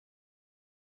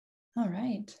All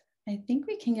right, I think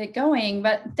we can get going,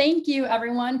 but thank you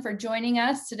everyone for joining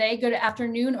us today. Good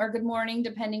afternoon or good morning,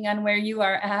 depending on where you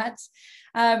are at.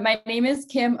 My name is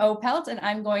Kim Opelt, and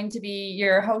I'm going to be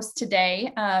your host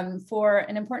today for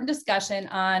an important discussion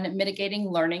on mitigating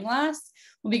learning loss.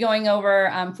 We'll be going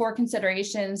over 4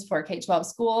 considerations for K-12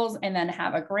 schools and then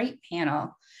have a great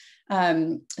panel.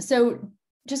 So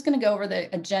just going to go over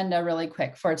the agenda really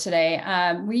quick for today.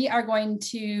 We are going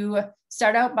to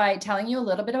start out by telling you a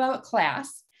little bit about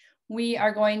class. We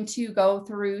are going to go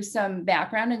through some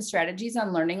background and strategies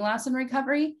on learning loss and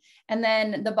recovery. And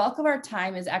then the bulk of our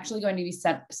time is actually going to be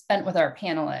spent with our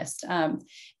panelists.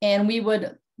 And we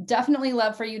would definitely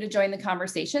love for you to join the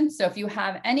conversation. So if you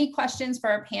have any questions for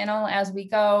our panel as we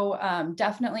go,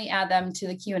 definitely add them to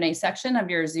the Q&A section of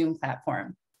your Zoom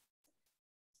platform.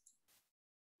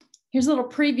 Here's a little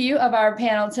preview of our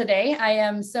panel today. I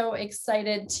am so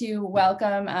excited to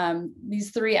welcome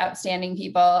these 3 outstanding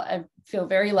people. I feel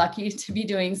very lucky to be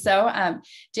doing so.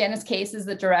 Janice Case is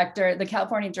the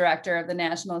California director of the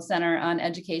National Center on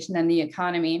Education and the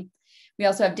Economy. We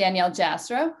also have Danielle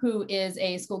Jastrow, who is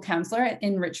a school counselor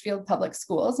in Richfield Public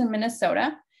Schools in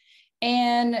Minnesota.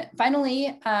 And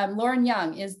finally, Lauren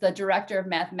Young is the director of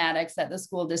mathematics at the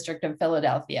School District of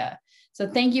Philadelphia. So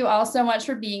thank you all so much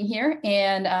for being here,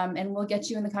 and we'll get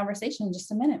you in the conversation in just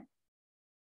a minute.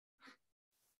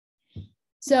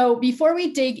 So before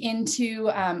we dig into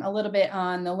a little bit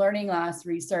on the learning loss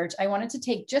research, I wanted to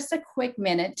take just a quick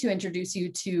minute to introduce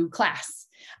you to class.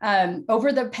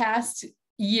 Over the past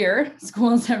year,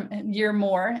 schools have really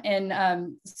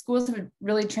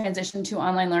transitioned to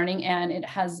online learning, and it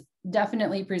has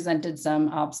definitely presented some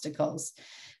obstacles.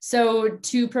 So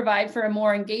to provide for a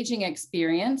more engaging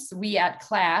experience, we at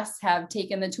Class have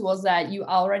taken the tools that you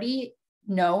already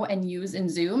know and use in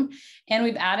Zoom, and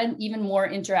we've added even more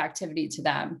interactivity to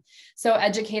them. So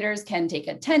educators can take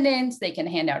attendance, they can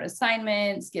hand out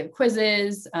assignments, give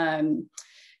quizzes,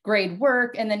 grade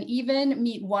work, and then even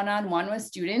meet one-on-one with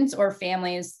students or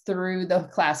families through the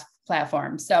Class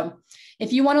platform. So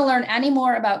if you want to learn any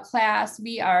more about Class,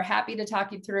 we are happy to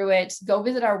talk you through it. Go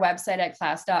visit our website at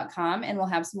class.com, and we'll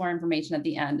have some more information at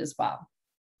the end as well.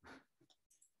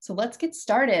 So let's get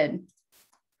started.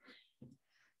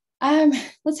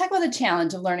 Let's talk about the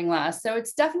challenge of learning loss. So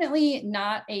it's definitely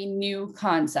not a new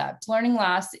concept. Learning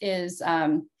loss has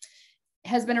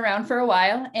been around for a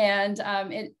while, and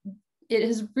it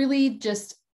has really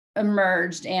just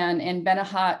emerged and been a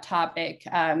hot topic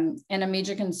and a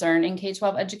major concern in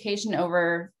K-12 education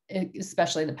over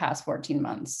especially the past 14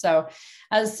 months. So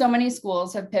as so many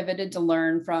schools have pivoted to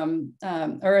learn from,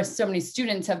 or so many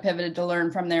students have pivoted to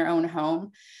learn from their own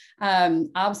home,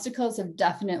 obstacles have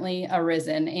definitely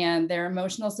arisen, and their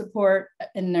emotional support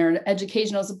and their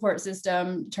educational support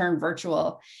system turned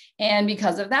virtual. And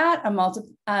because of that,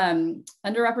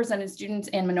 underrepresented students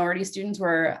and minority students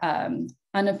were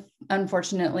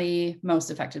unfortunately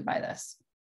most affected by this.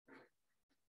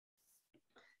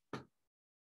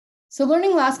 So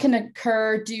learning loss can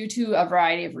occur due to a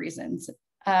variety of reasons.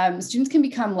 Students can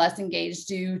become less engaged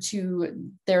due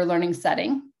to their learning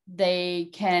setting. They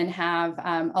can have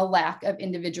a lack of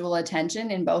individual attention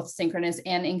in both synchronous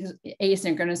and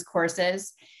asynchronous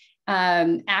courses.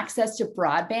 Access to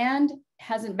broadband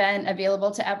hasn't been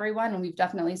available to everyone, and we've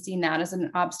definitely seen that as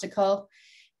an obstacle.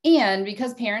 And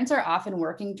because parents are often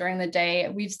working during the day,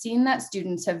 we've seen that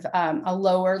students have a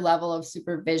lower level of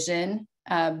supervision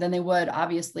than they would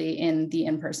obviously in the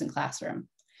in-person classroom.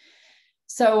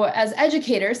 So as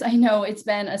educators, I know it's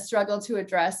been a struggle to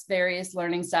address various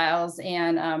learning styles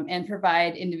and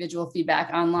provide individual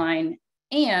feedback online.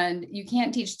 And you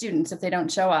can't teach students if they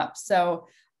don't show up. So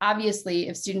obviously,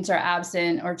 if students are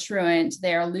absent or truant,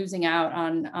 they are losing out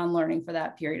on learning for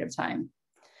that period of time.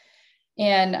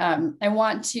 And I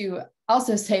want to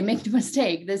also say, make no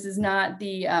mistake, this is not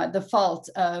the fault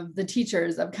of the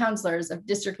teachers, of counselors, of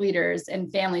district leaders,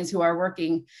 and families who are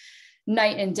working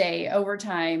night and day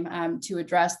overtime to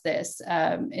address this.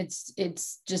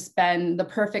 It's just been the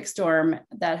perfect storm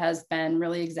that has been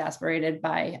really exacerbated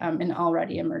by an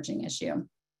already emerging issue.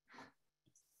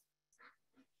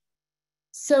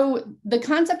 So the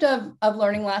concept of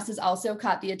learning loss has also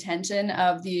caught the attention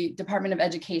of the Department of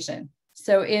Education.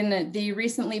 So in the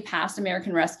recently passed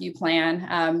American Rescue Plan,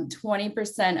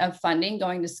 20% of funding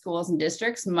going to schools and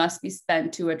districts must be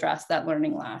spent to address that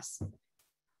learning loss.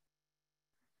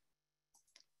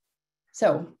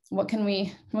 So what can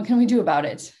we do about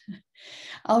it?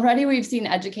 Already we've seen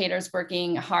educators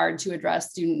working hard to address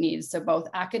student needs, so both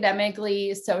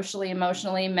academically, socially,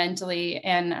 emotionally, mentally,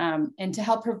 and to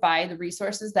help provide the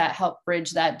resources that help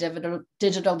bridge that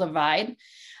digital divide.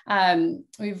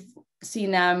 We've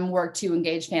seen them work to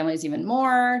engage families even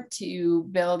more, to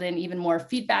build in even more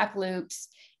feedback loops,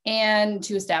 and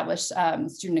to establish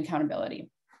student accountability.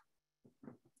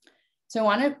 So I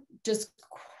want to just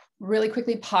really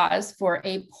quickly pause for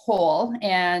a poll.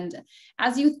 And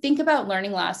as you think about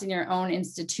learning loss in your own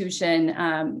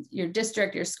institution, your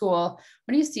district, your school,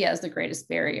 what do you see as the greatest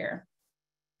barrier?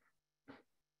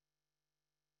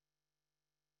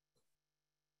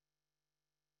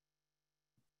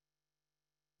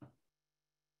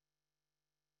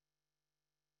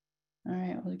 All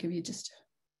right, we'll give you just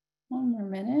one more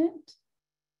minute.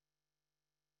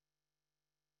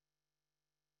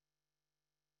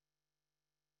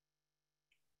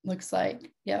 Looks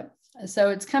like, yep. So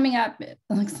it's coming up. It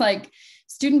looks like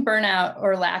student burnout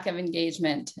or lack of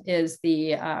engagement is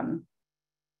the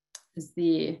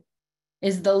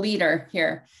leader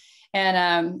here,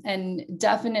 and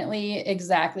definitely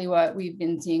exactly what we've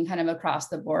been seeing kind of across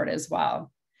the board as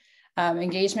well.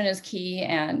 Engagement is key,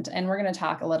 and we're going to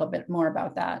talk a little bit more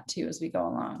about that too as we go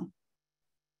along.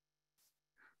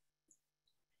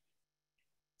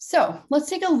 So let's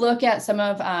take a look at some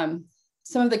of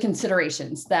the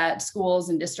considerations that schools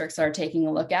and districts are taking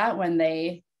a look at when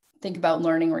they think about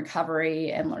learning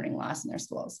recovery and learning loss in their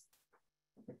schools.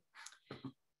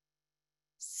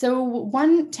 So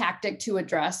one tactic to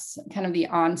address kind of the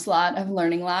onslaught of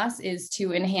learning loss is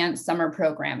to enhance summer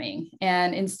programming.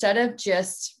 And instead of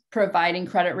just providing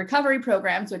credit recovery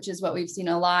programs, which is what we've seen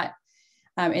a lot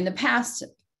in the past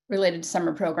related to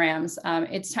summer programs,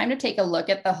 it's time to take a look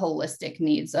at the holistic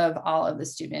needs of all of the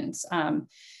students.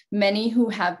 Many who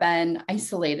have been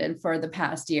isolated for the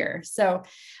past year. So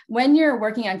when you're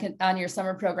working on your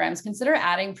summer programs, consider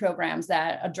adding programs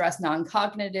that address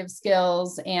non-cognitive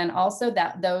skills, and also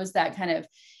those that kind of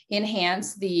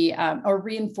enhance the or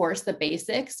reinforce the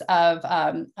basics of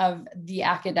the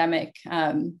academic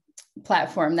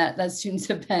platform that students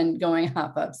have been going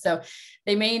off of. So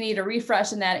they may need a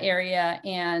refresh in that area,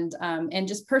 and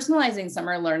just personalizing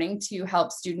summer learning to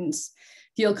help students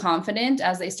feel confident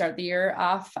as they start the year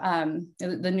off,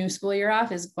 the new school year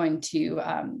off, is going to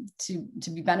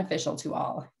be beneficial to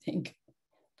all, I think.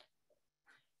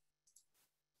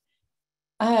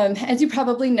 As you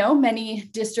probably know, many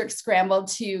districts scrambled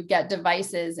to get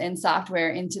devices and software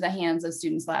into the hands of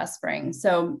students last spring.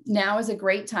 So now is a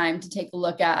great time to take a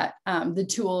look at the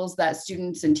tools that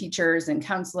students and teachers and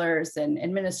counselors and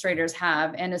administrators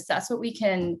have, and assess what we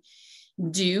can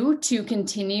do to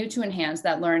continue to enhance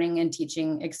that learning and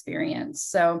teaching experience.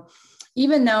 So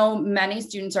even though many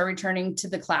students are returning to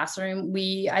the classroom,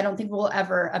 I don't think we'll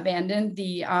ever abandon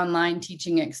the online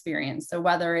teaching experience. So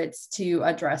whether it's to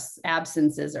address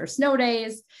absences or snow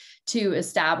days, to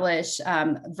establish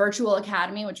virtual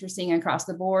academy, which we're seeing across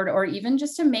the board, or even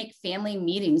just to make family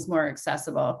meetings more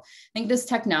accessible, I think this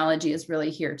technology is really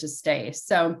here to stay.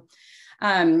 So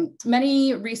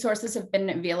many resources have been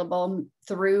available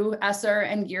through ESSER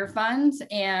and GEAR funds,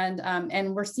 and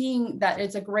we're seeing that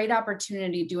it's a great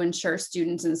opportunity to ensure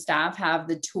students and staff have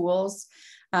the tools,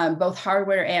 both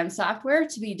hardware and software,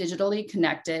 to be digitally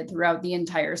connected throughout the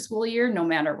entire school year, no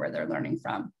matter where they're learning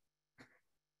from.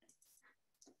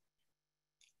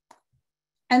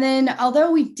 And then, although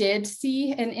we did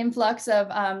see an influx of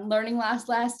learning loss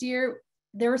last year,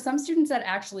 there were some students that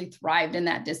actually thrived in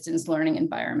that distance learning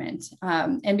environment.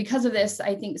 And because of this,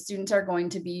 I think students are going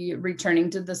to be returning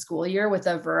to the school year with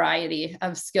a variety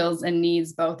of skills and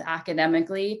needs, both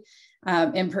academically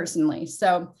and personally.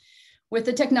 So with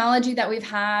the technology that we've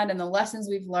had and the lessons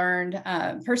we've learned,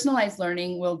 personalized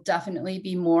learning will definitely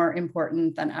be more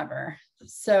important than ever.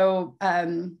 So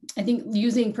I think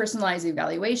using personalized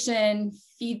evaluation,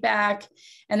 feedback,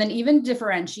 and then even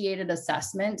differentiated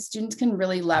assessment, students can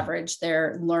really leverage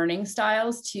their learning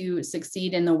styles to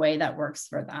succeed in the way that works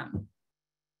for them.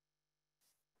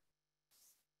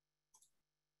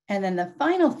 And then the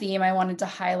final theme I wanted to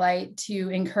highlight to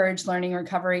encourage learning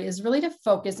recovery is really to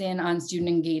focus in on student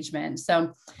engagement.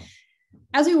 So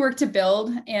as we work to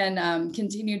build and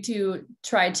continue to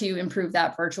try to improve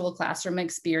that virtual classroom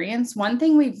experience, one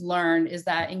thing we've learned is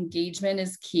that engagement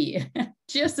is key,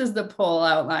 just as the poll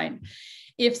outlined.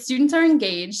 If students are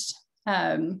engaged,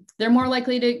 they're more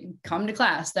likely to come to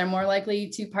class, they're more likely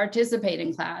to participate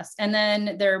in class, and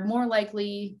then they're more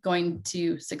likely going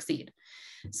to succeed.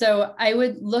 So I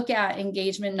would look at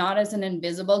engagement not as an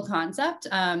invisible concept.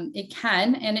 It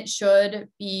can and it should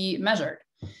be measured.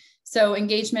 So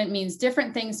engagement means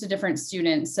different things to different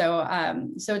students. So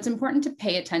it's important to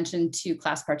pay attention to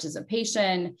class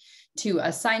participation, to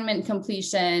assignment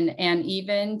completion, and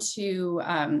even to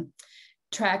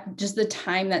track just the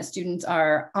time that students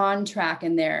are on track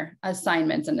in their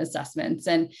assignments and assessments.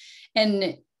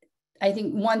 And I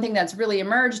think one thing that's really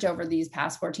emerged over these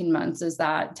past 14 months is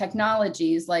that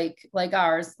technologies like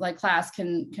ours, like class,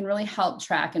 can really help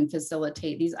track and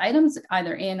facilitate these items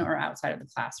either in or outside of the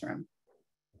classroom.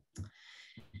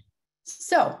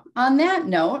 So on that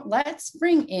note, let's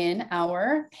bring in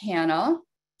our panel.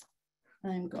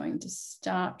 I'm going to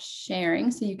stop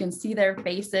sharing so you can see their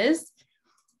faces.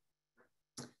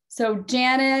 So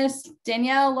Janice,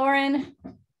 Danielle, Lauren,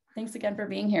 thanks again for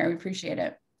being here. We appreciate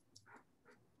it.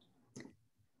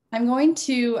 I'm going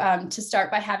to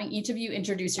start by having each of you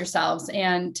introduce yourselves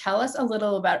and tell us a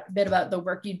bit about the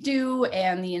work you do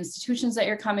and the institutions that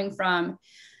you're coming from.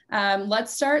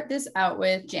 Let's start this out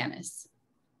with Janice.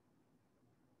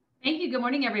 Thank you. Good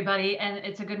morning, everybody. And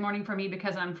it's a good morning for me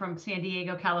because I'm from San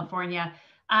Diego, California.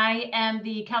 I am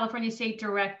the California State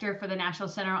Director for the National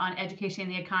Center on Education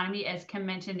and the Economy, as Kim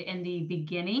mentioned in the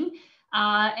beginning.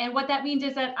 And what that means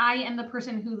is that I am the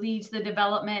person who leads the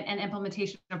development and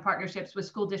implementation of partnerships with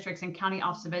school districts and county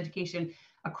office of education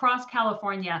across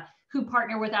California, who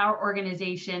partner with our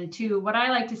organization to, what I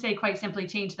like to say quite simply,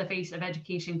 change the face of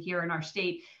education here in our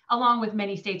state, along with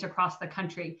many states across the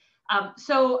country.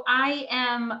 So I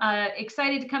am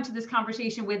excited to come to this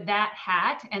conversation with that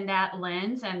hat and that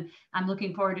lens, and I'm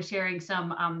looking forward to sharing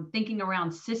some thinking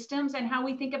around systems and how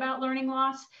we think about learning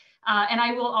loss. And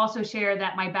I will also share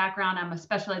that my background, I'm a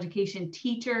special education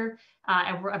teacher.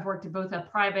 I've worked in both a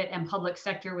private and public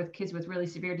sector with kids with really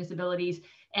severe disabilities,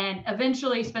 and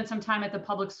eventually spent some time at the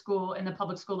public school, in the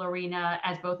public school arena,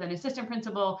 as both an assistant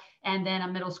principal and then a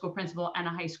middle school principal and a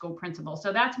high school principal.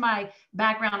 So that's my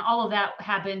background. All of that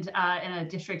happened in a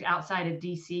district outside of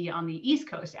DC on the East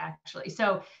Coast, actually.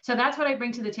 So that's what I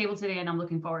bring to the table today, and I'm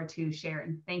looking forward to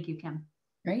sharing. Thank you, Kim.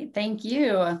 Great, thank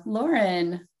you.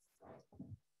 Lauren.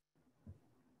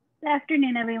 Good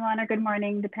afternoon, everyone, or good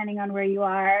morning, depending on where you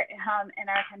are in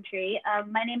our country.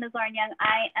 My name is Lauren Young.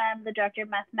 I am the Director of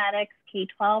Mathematics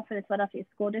K-12 for the Philadelphia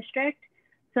School District.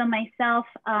 So myself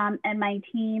and my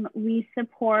team, we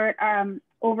support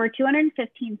over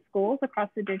 215 schools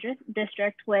across the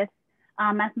district with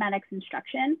mathematics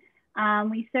instruction.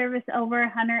 We service over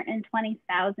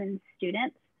 120,000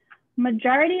 students.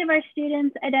 Majority of our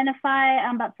students identify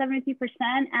about 73%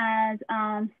 as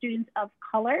students of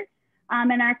color.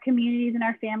 In our communities and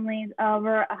our families,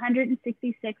 over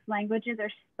 166 languages are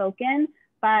spoken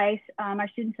by our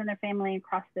students and their family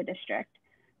across the district.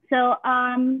 So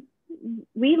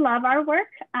we love our work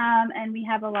and we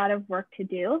have a lot of work to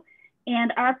do.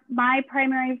 And my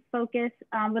primary focus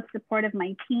with support of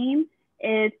my team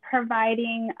is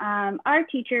providing our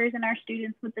teachers and our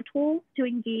students with the tools to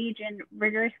engage in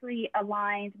rigorously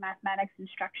aligned mathematics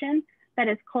instruction that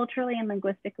is culturally and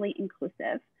linguistically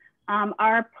inclusive.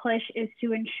 Our push is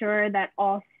to ensure that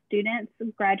all students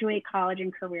graduate college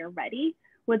and career ready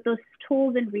with those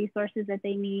tools and resources that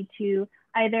they need to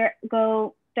either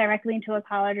go directly into a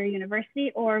college or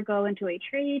university or go into a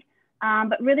trade,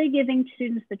 but really giving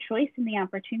students the choice and the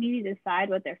opportunity to decide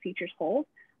what their futures hold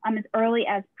as early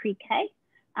as pre-K.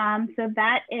 So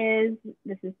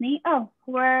this is me. Oh,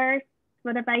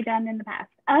 what have I done in the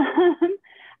past?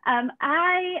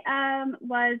 I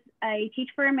was a Teach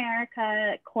for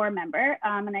America core member,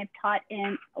 and I've taught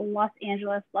in Los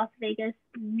Angeles, Las Vegas,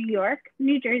 New York,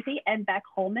 New Jersey, and back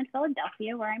home in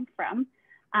Philadelphia, where I'm from.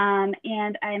 And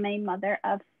I'm a mother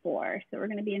of 4, so we're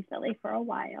going to be in Philly for a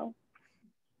while.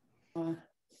 Oh,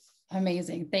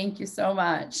 amazing. Thank you so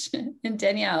much. And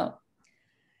Danielle.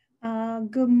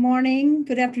 Good morning,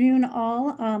 good afternoon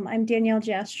all. I'm Danielle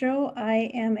Jastro.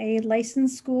 I am a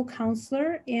licensed school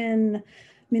counselor in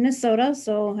Minnesota,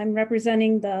 so I'm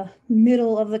representing the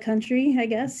middle of the country, I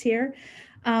guess, here.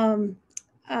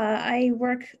 I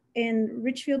work in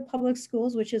Richfield Public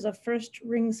Schools, which is a first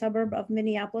ring suburb of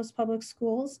Minneapolis Public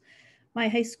Schools. My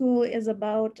high school is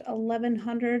about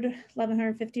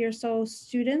 1,150 or so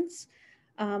students.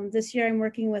 This year I'm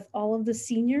working with all of the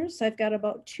seniors. So I've got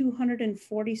about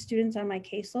 240 students on my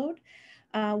caseload.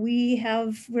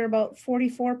 We're about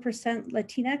 44%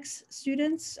 Latinx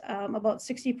students. About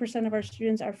 60% of our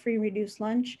students are free and reduced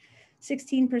lunch,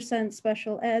 16%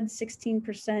 special ed,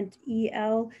 16%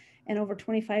 EL, and over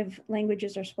 25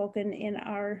 languages are spoken in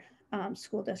our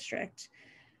school district.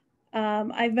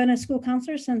 I've been a school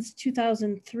counselor since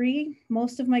 2003.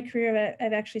 Most of my career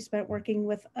I've actually spent working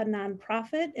with a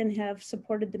nonprofit and have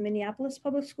supported the Minneapolis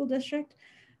Public School District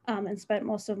and spent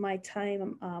most of my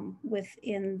time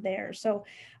within there. So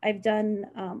I've done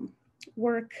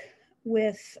work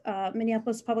with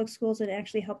Minneapolis Public Schools and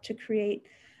actually helped to create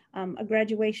a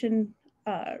graduation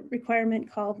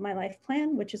requirement called My Life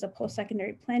Plan, which is a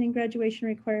post-secondary planning graduation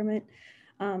requirement.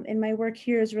 And my work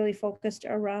here is really focused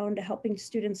around helping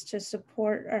students to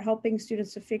support or helping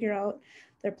students to figure out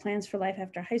their plans for life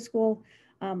after high school,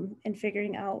 and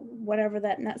figuring out whatever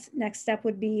that next step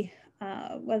would be,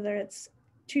 whether it's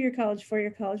 2-year college,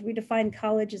 4-year college. We define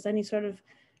college as any sort of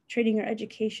training or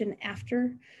education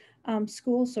after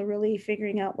school. So really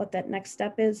figuring out what that next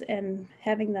step is and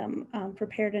having them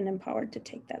prepared and empowered to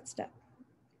take that step.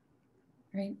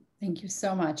 Great. Thank you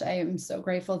so much. I am so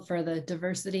grateful for the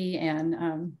diversity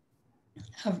and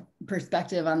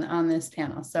perspective on this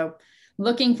panel. So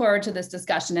looking forward to this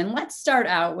discussion. And let's start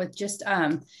out with just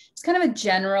kind of a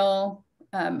general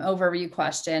overview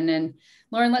question. And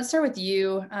Lauren, let's start with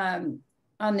you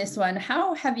on this one.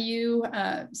 How have you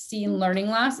seen learning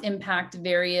loss impact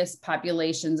various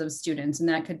populations of students? And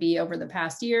that could be over the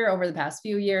past year, over the past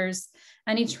few years.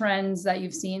 Any trends that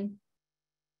you've seen?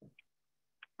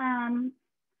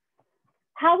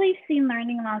 How we've seen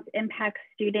learning loss impact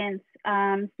students,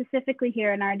 specifically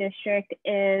here in our district,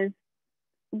 is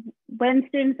when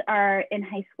students are in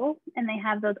high school and they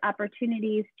have those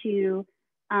opportunities to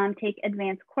take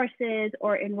advanced courses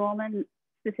or enroll in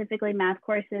specifically math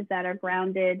courses that are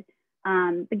grounded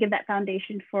to give that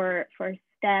foundation for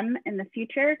STEM in the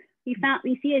future,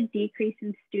 we see a decrease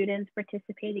in students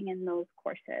participating in those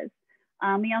courses.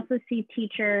 We also see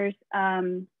teachers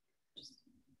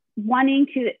wanting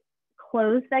to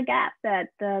close the gap, that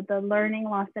the learning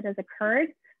loss that has occurred.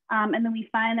 And then we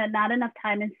find that not enough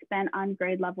time is spent on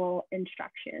grade level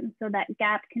instruction. So that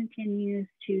gap continues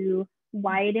to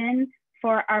widen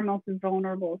for our most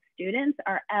vulnerable students,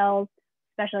 our ELs,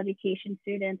 special education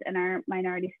students, and our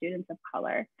minority students of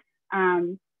color.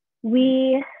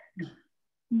 We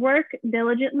work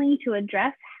diligently to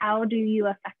address how do you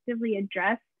effectively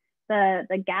address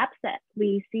the gaps that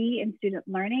we see in student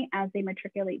learning as they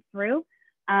matriculate through.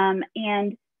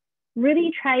 And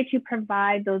really try to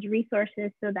provide those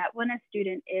resources so that when a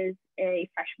student is a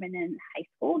freshman in high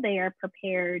school, they are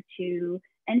prepared to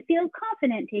and feel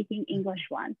confident taking English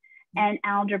 1 and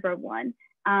Algebra 1.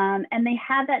 And they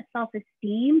have that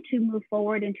self-esteem to move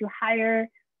forward into higher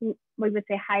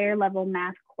level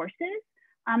math courses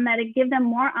that give them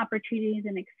more opportunities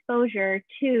and exposure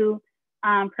to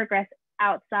progress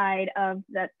outside of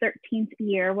the 13th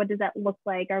year. What does that look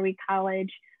like? Are we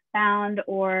college bound,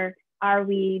 or are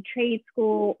we trade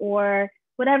school, or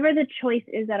whatever the choice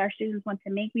is that our students want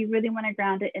to make? We really want to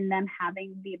ground it in them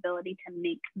having the ability to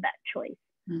make that choice.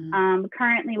 Mm-hmm.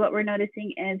 Currently, what we're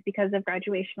noticing is because of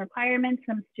graduation requirements,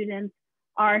 some students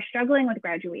are struggling with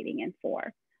graduating in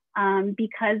 4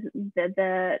 because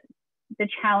the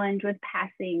challenge with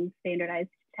passing standardized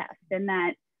tests, and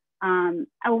that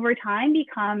over time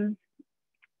becomes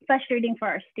frustrating for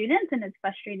our students, and it's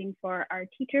frustrating for our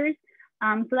teachers.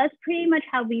 So that's pretty much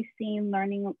how we've seen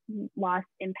learning loss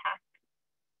impact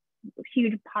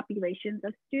huge populations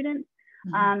of students.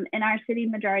 Mm-hmm. In our city,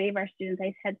 majority of our students,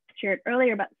 I had shared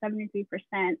earlier, about 73%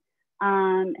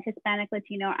 Hispanic,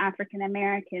 Latino, African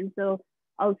American. So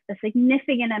a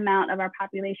significant amount of our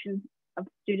population of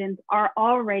students are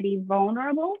already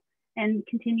vulnerable and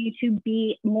continue to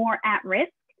be more at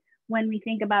risk when we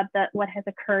think about what has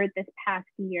occurred this past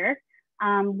year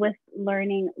with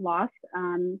learning loss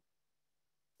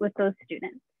with those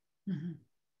students. Mm-hmm.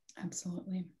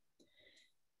 Absolutely.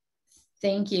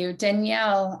 Thank you.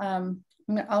 Danielle, I'm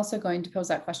also going to pose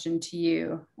that question to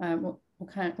you. What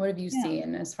have you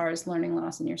seen as far as learning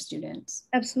loss in your students?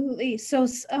 Absolutely. So,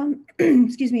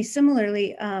 excuse me,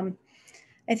 similarly,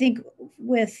 I think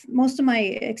with most of my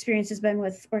experience has been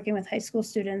with working with high school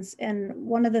students. And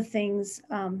one of the things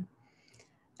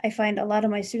I find a lot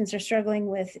of my students are struggling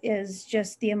with is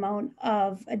just the amount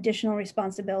of additional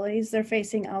responsibilities they're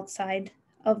facing outside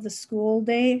of the school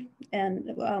day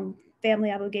and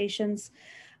family obligations.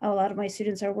 A lot of my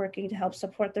students are working to help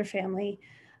support their family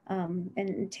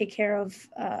and take care of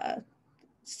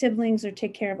siblings or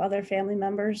take care of other family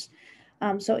members.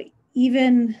 So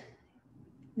even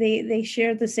they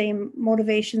share the same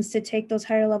motivations to take those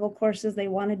higher level courses. They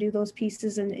want to do those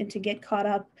pieces and to get caught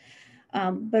up.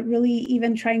 But really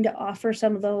even trying to offer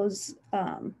some of those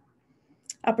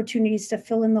opportunities to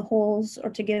fill in the holes or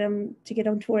to get them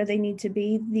to where they need to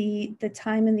be, the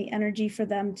time and the energy for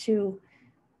them to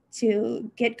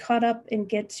get caught up and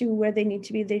get to where they need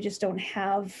to be, they just don't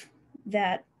have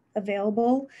that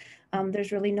available.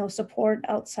 There's really no support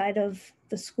outside of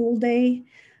the school day.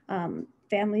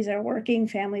 Families are working,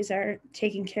 families are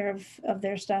taking care of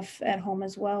their stuff at home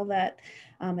as well, that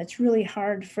it's really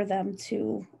hard for them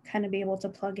to kind of be able to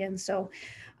plug in. So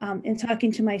in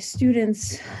talking to my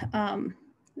students,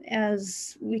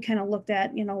 as we kind of looked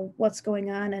at, what's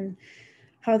going on, and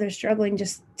how they're struggling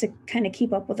just to kind of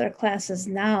keep up with their classes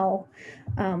now.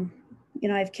 You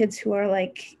know, I have kids who are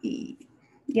like,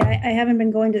 yeah, I haven't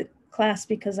been going to class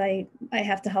because I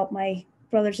have to help my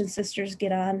brothers and sisters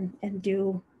get on and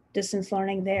do distance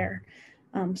learning there.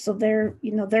 So they're,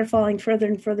 you know, they're falling further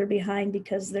and further behind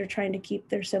because they're trying to keep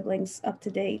their siblings up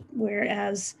to date,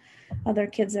 whereas other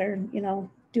kids are, you know,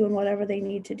 doing whatever they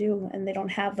need to do and they don't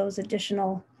have those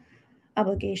additional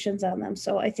obligations on them.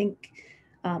 So I think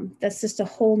that's just a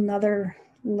whole nother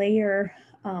layer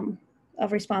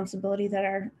of responsibility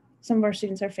that some of our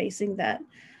students are facing that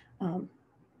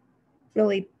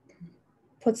really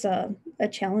puts a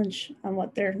challenge on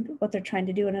what they're trying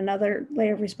to do, and another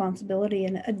layer of responsibility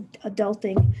and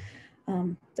adulting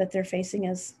that they're facing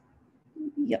as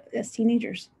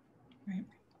teenagers. Right.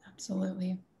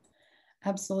 Absolutely.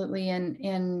 Absolutely.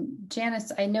 And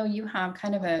Janice, I know you have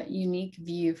kind of a unique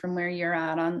view from where you're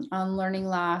at on learning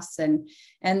loss and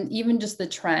even just the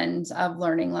trends of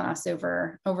learning loss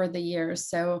over the years.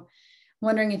 So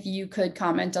wondering if you could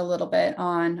comment a little bit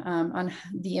on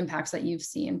the impacts that you've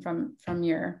seen from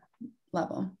your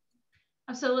level.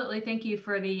 Absolutely. Thank you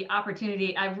for the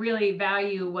opportunity. I really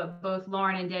value what both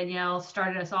Lauren and Danielle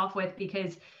started us off with,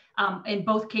 because in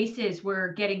both cases, we're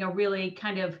getting a really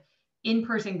kind of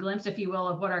in-person glimpse, if you will,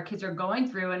 of what our kids are going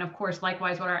through. And of course,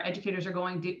 likewise, what our educators are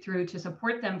going through to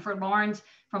support them. From Lauren's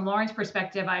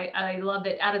perspective, I love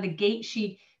that out of the gate,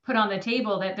 she put on the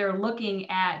table that they're looking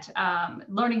at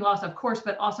learning loss, of course,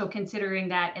 but also considering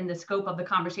that in the scope of the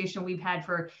conversation we've had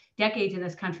for decades in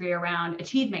this country around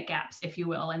achievement gaps, if you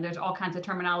will. And there's all kinds of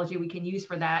terminology we can use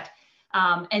for that.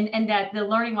 And that the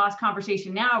learning loss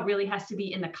conversation now really has to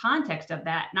be in the context of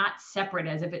that, not separate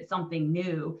as if it's something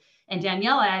new. And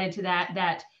Danielle added to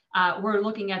that we're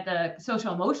looking at the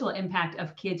social emotional impact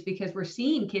of kids, because we're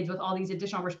seeing kids with all these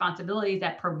additional responsibilities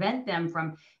that prevent them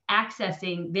from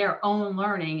accessing their own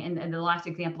learning. And the last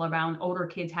example around older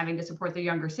kids having to support their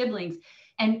younger siblings.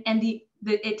 And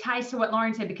it ties to what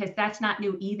Lauren said, because that's not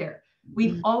new either.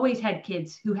 We've always had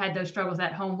kids who had those struggles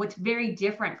at home. What's very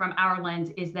different from our lens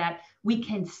is that we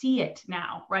can see it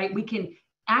now, right? We can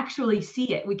actually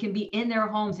see it. We can be in their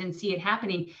homes and see it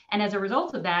happening. And as a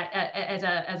result of that, as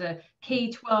a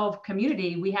K-12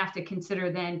 community, we have to consider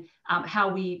then how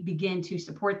we begin to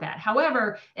support that.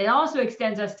 However, it also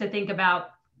extends us to think about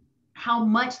how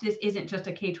much this isn't just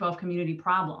a K-12 community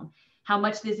problem, how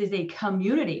much this is a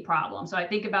community problem. So I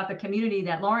think about the community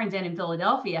that Lauren's in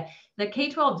Philadelphia. The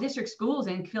K-12 district schools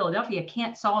in Philadelphia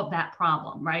can't solve that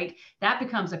problem, right? That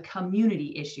becomes a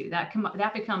community issue.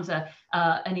 That becomes a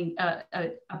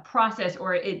process,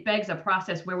 or it begs a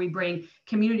process where we bring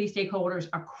community stakeholders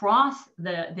across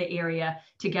the area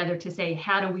together to say,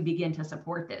 how do we begin to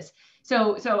support this?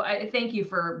 So I thank you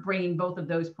for bringing both of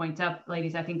those points up,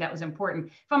 ladies. I think that was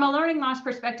important. From a learning loss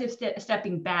perspective,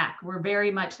 stepping back, we're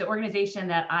very much, the organization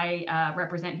that I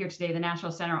represent here today, the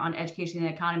National Center on Education and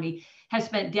the Economy, has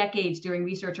spent decades doing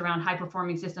research around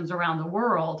high-performing systems around the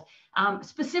world,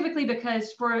 specifically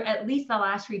because for at least the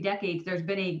last 3 decades, there's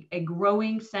been a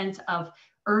growing sense of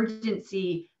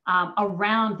urgency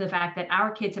around the fact that our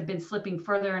kids have been slipping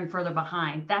further and further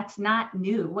behind. That's not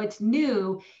new. What's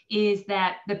new is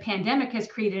that the pandemic has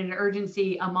created an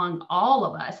urgency among all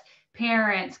of us,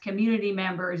 parents, community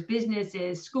members,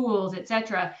 businesses, schools, et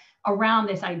cetera, around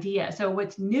this idea. So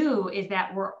what's new is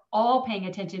that we're all paying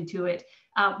attention to it,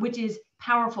 which is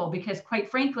powerful, because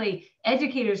quite frankly,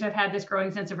 educators have had this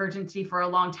growing sense of urgency for a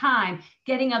long time.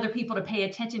 Getting other people to pay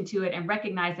attention to it and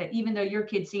recognize that even though your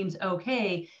kid seems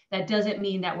okay, that doesn't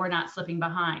mean that we're not slipping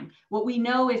behind. What we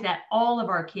know is that all of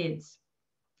our kids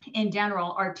in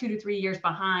general are 2 to 3 years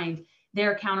behind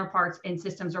their counterparts in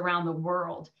systems around the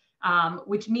world,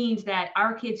 which means that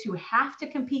our kids who have to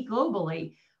compete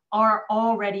globally are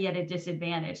already at a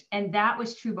disadvantage. And that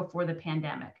was true before the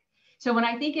pandemic. So when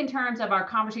I think in terms of our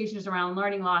conversations around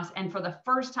learning loss, and for the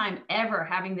first time ever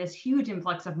having this huge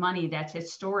influx of money that's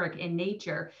historic in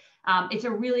nature, it's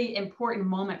a really important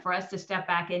moment for us to step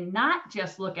back and not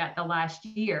just look at the last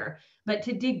year, but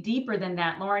to dig deeper than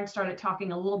that. Lauren started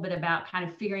talking a little bit about kind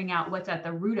of figuring out what's at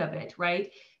the root of it,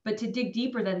 right? But to dig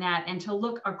deeper than that and to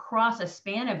look across a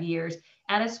span of years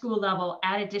at a school level,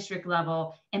 at a district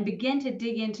level, and begin to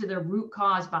dig into the root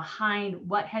cause behind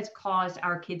what has caused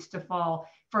our kids to fall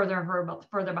further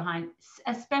behind,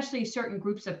 especially certain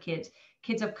groups of kids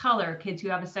of color, kids who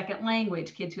have a second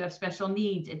language, kids who have special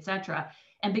needs, et cetera,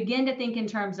 and begin to think in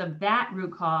terms of that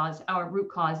root cause, or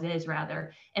root causes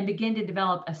rather, and begin to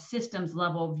develop a systems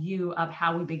level view of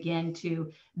how we begin to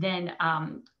then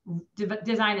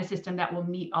design a system that will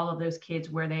meet all of those kids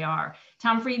where they are.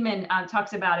 Tom Friedman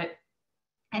talks about it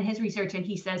and his research, and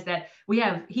he says that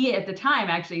he at the time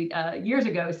actually years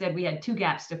ago said we had two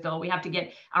gaps to fill. We have to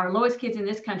get our lowest kids in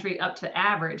this country up to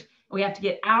average. We have to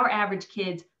get our average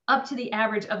kids up to the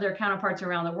average of their counterparts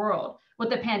around the world. What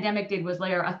the pandemic did was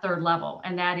layer a third level,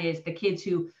 and that is the kids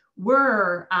who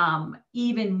were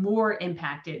even more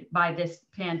impacted by this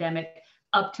pandemic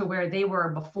up to where they were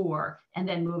before, and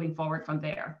then moving forward from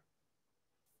there.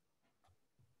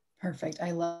 Perfect.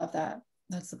 I love that.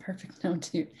 That's the perfect note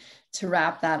to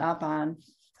wrap that up on.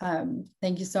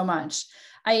 Thank you so much.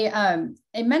 I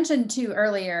mentioned too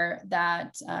earlier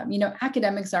that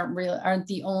academics aren't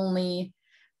the only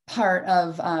part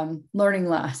of learning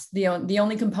less, the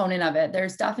only component of it.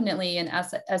 There's definitely an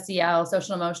SEL,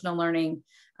 social emotional learning,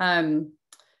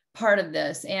 part of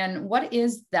this. And what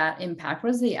is that impact?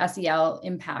 What is the SEL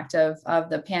impact of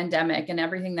the pandemic and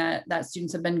everything that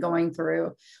students have been going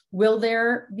through? Will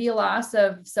there be a loss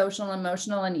of social,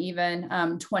 emotional, and even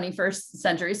 21st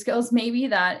century skills maybe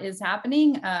that is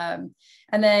happening? And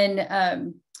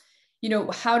then,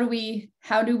 how do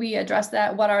we address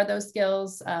that? What are those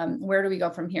skills? Where do we go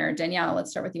from here? Danielle, let's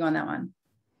start with you on that one.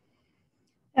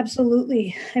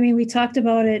 Absolutely. I mean, we talked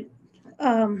about it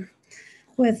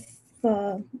with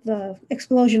the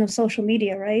explosion of social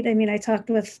media, right? I mean, I talked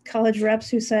with college reps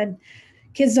who said,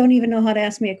 kids don't even know how to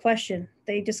ask me a question.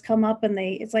 They just come up and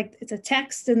it's a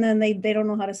text, and then they don't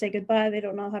know how to say goodbye. They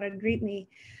don't know how to greet me.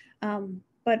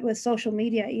 But with social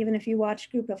media, even if you watch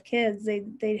a group of kids,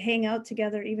 they'd hang out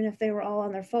together, even if they were all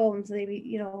on their phones, they'd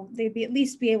be at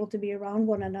least be able to be around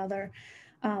one another.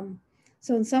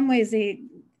 So in some ways,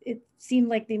 it seemed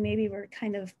like they maybe were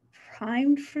kind of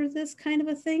primed for this kind of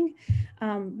a thing,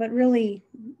 but really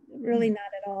not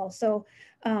at all. So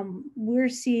we're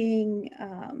seeing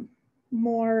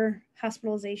more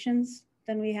hospitalizations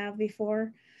than we have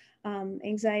before,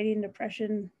 anxiety and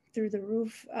depression through the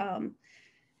roof.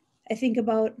 I think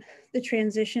about the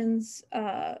transitions,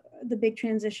 the big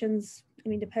transitions. I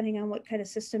mean, depending on what kind of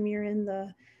system you're in,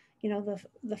 the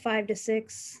 5 to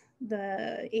 6,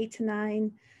 the 8 to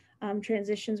 9,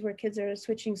 transitions where kids are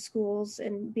switching schools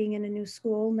and being in a new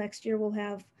school. Next year, we'll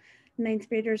have 9th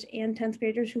graders and 10th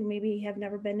graders who maybe have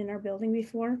never been in our building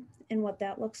before, and what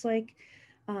that looks like.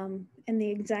 And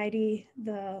the anxiety,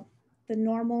 the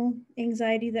normal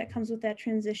anxiety that comes with that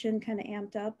transition kind of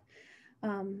amped up.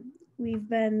 We've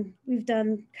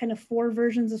done kind of 4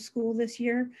 versions of school this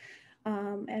year.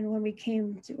 And when we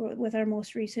came with our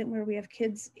most recent, where we have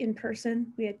kids in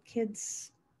person, we had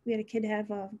a kid have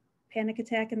a panic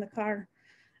attack in the car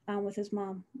with his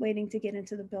mom waiting to get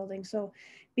into the building. So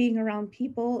being around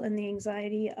people and the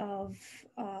anxiety of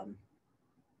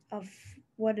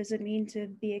what does it mean to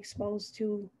be exposed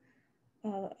to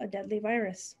a deadly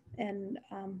virus, and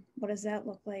what does that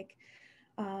look like?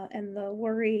 And the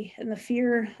worry and the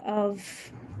fear of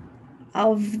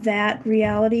that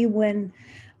reality when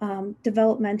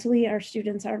developmentally our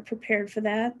students aren't prepared for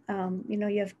that.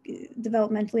 You have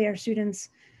developmentally our students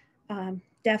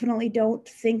definitely don't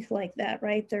think like that,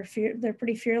 right? They're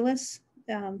pretty fearless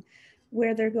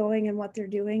where they're going and what they're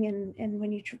doing. And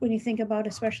when you think about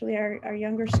especially our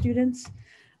younger students,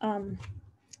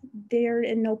 they're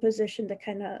in no position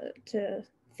to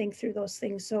think through those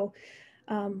things. So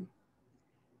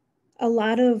a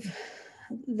lot of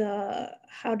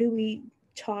how do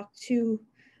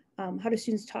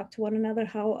students talk to one another?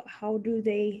 How do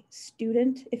they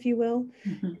student, if you will,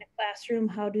 in a classroom?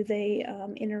 How do they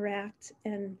interact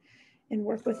and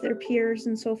work with their peers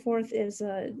and so forth? There's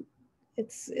going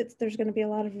to be a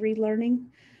lot of relearning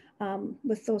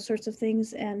with those sorts of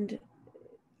things, and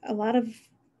a lot of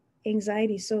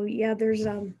anxiety. So yeah, there's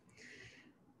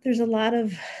a lot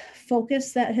of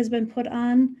focus that has been put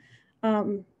on.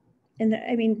 And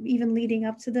I mean, even leading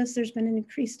up to this, there's been an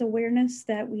increased awareness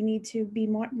that we need to be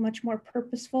much more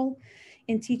purposeful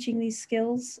in teaching these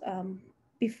skills.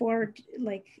 Before,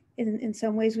 like in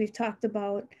some ways we've talked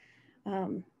about,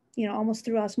 almost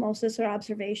through osmosis or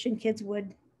observation, kids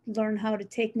would learn how to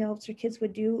take notes, or kids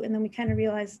would do, and then we kind of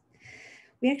realized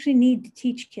we actually need to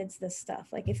teach kids this stuff.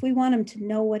 Like if we want them to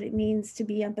know what it means to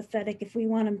be empathetic, if we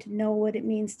want them to know what it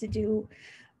means to do,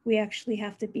 we actually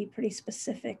have to be pretty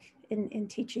specific in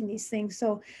teaching these things.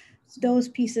 So those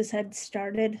pieces had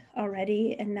started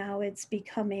already, and now it's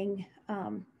becoming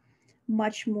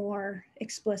much more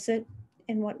explicit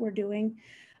in what we're doing.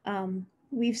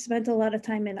 We've spent a lot of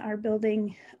time in our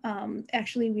building.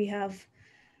 Actually, we have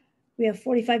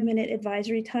 45-minute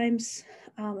advisory times,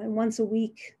 and once a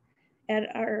week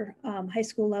at our high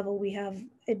school level, we have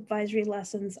advisory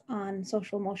lessons on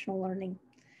social emotional learning.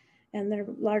 And they're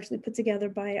largely put together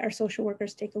by our social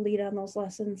workers, take a lead on those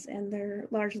lessons. And they're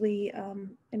largely,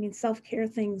 self-care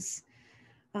things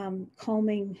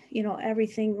calming,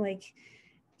 everything, like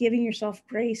giving yourself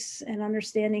grace and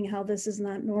understanding how this is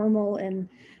not normal, and,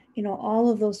 all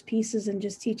of those pieces, and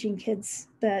just teaching kids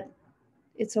that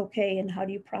it's okay and how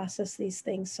do you process these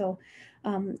things. So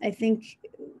I think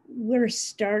we're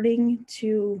starting,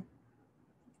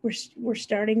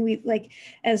 we like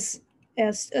as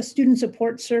a student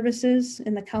support services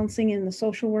and the counseling and the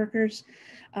social workers,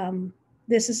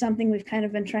 this is something we've kind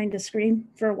of been trying to scream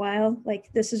for a while.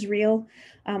 Like, this is real.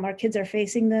 Our kids are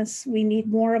facing this. We need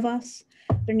more of us.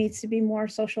 There needs to be more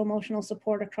social emotional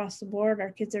support across the board.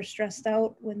 Our kids are stressed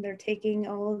out when they're taking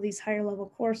all of these higher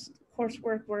level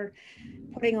coursework. We're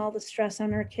putting all the stress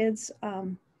on our kids.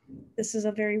 This is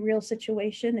a very real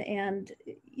situation. And,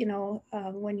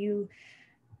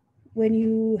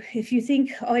 if you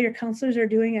think all your counselors are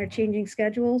doing are changing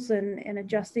schedules and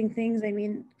adjusting things, I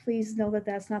mean, please know that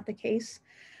that's not the case.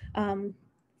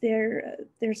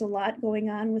 There's a lot going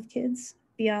on with kids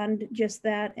beyond just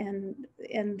that, and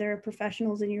there are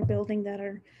professionals in your building that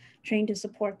are trained to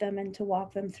support them and to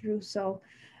walk them through. So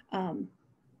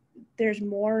there's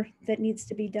more that needs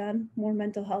to be done, more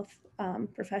mental health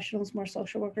professionals, more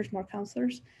social workers, more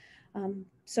counselors.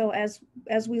 So as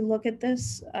we look at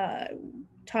this,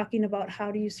 talking about how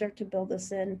do you start to build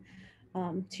this in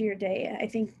to your day, I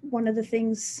think one of the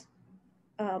things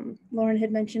Lauren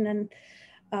had mentioned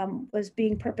and was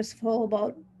being purposeful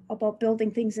about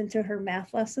building things into her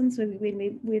math lessons. So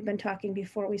we'd been talking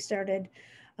before we started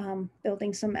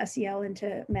building some SEL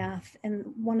into math, and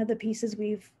one of the pieces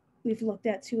we've looked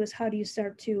at too is how do you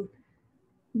start to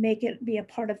make it be a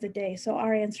part of the day. So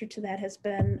our answer to that has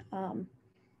been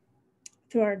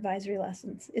through our advisory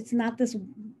lessons. It's not this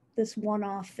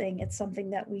one-off thing. It's something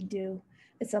that we do.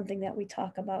 It's something that we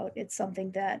talk about. It's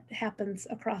something that happens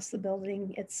across the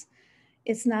building.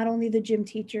 It's not only the gym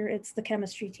teacher, it's the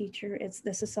chemistry teacher.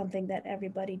 This is something that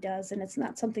everybody does. And it's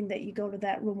not something that you go to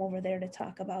that room over there to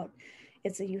talk about.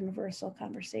 It's a universal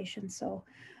conversation. So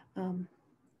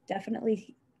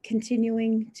definitely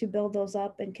continuing to build those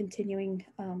up and continuing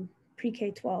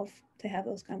pre-K-12 to have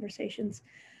those conversations.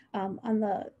 On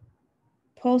the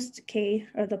post-K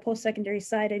or the post-secondary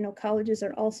side, I know colleges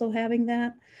are also having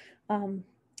that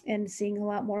and seeing a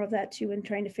lot more of that too, and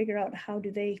trying to figure out how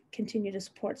do they continue to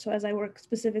support. So as I work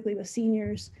specifically with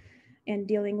seniors and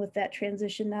dealing with that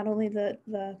transition, not only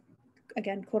the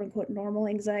again, quote unquote, normal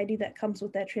anxiety that comes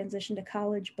with that transition to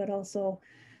college, but also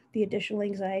the additional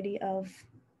anxiety of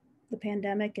the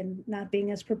pandemic and not being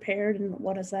as prepared, and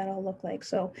what does that all look like.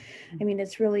 So, I mean,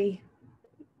 it's really,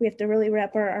 we have to really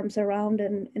wrap our arms around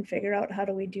and figure out how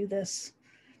do we do this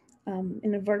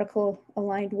in a vertical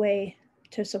aligned way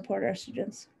to support our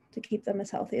students, to keep them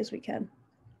as healthy as we can.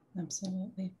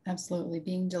 Absolutely. Absolutely.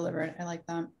 Being deliberate. I like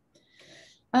that.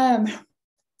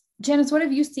 Janice, what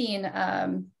have you seen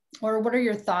or what are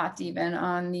your thoughts even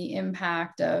on the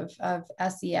impact of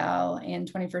SEL and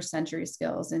 21st century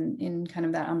skills in kind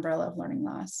of that umbrella of learning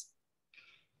loss?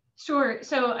 Sure.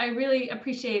 So I really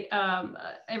appreciate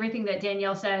everything that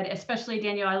Danielle said, especially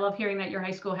Danielle. I love hearing that your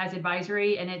high school has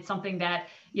advisory, and it's something that,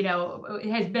 you know, it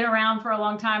has been around for a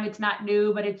long time. It's not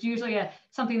new, but it's usually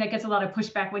something that gets a lot of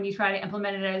pushback when you try to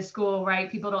implement it at a school,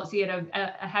 right? People don't see it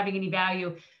having any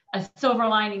value. A silver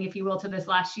lining, if you will, to this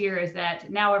last year is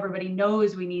that now everybody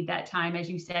knows we need that time. As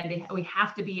you said, we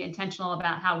have to be intentional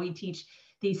about how we teach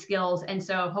these skills. And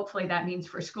so hopefully that means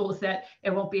for schools that it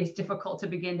won't be as difficult to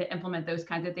begin to implement those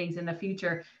kinds of things in the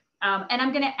future. And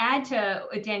I'm going to add to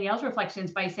Danielle's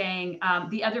reflections by saying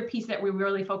the other piece that we're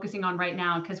really focusing on right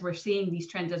now, because we're seeing these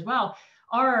trends as well,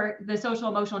 are the social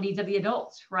emotional needs of the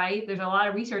adults, right? There's a lot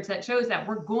of research that shows that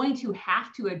we're going to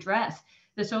have to address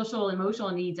the social emotional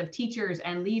needs of teachers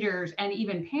and leaders and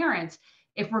even parents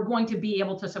if we're going to be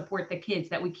able to support the kids,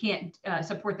 that we can't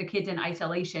support the kids in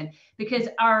isolation, because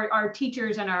our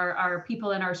teachers and our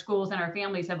people in our schools and our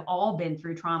families have all been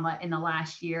through trauma in the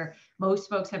last year. Most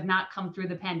folks have not come through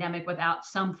the pandemic without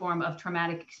some form of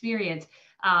traumatic experience.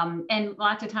 And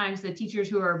lots of times the teachers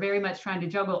who are very much trying to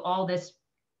juggle all this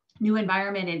new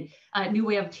environment and a new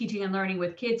way of teaching and learning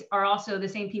with kids are also the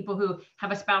same people who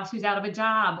have a spouse who's out of a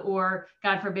job, or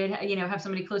God forbid, you know, have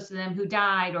somebody close to them who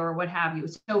died or what have you.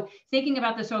 So thinking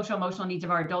about the social emotional needs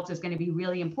of our adults is going to be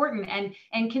really important.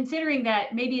 And considering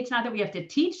that maybe it's not that we have to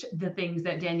teach the things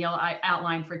that Danielle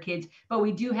outlined for kids, but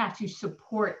we do have to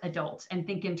support adults and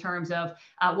think in terms of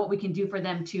what we can do for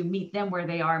them to meet them where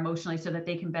they are emotionally so that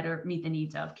they can better meet the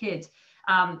needs of kids.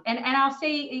 And I'll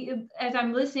say, as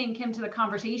I'm listening, Kim, to the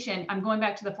conversation, I'm going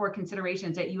back to the 4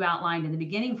 considerations that you outlined in the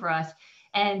beginning for us.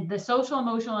 and the social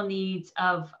emotional needs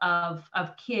of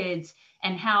kids,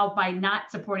 and how by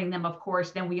not supporting them, of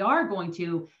course, then we are going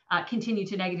to continue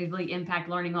to negatively impact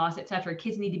learning loss, et cetera.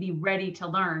 Kids need to be ready to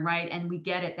learn, right? And we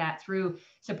get at that through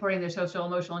supporting their social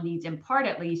emotional needs, in part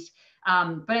at least.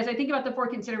 But as I think about the 4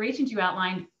 considerations you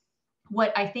outlined,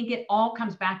 what I think it all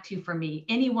comes back to for me,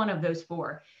 any one of those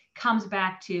 4 comes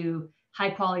back to high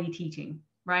quality teaching,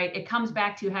 right? It comes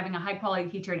back to having a high quality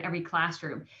teacher in every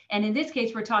classroom. And in this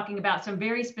case, we're talking about some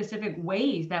very specific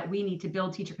ways that we need to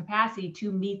build teacher capacity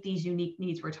to meet these unique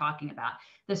needs we're talking about,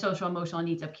 the social emotional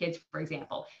needs of kids, for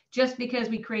example. Just because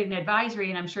we create an advisory,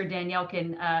 and I'm sure Danielle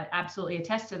can absolutely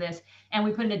attest to this, and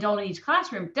we put an adult in each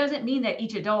classroom, doesn't mean that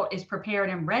each adult is prepared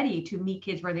and ready to meet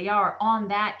kids where they are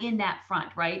in that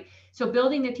front, right? So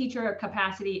building the teacher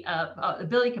capacity,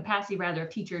 ability capacity rather, of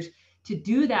teachers to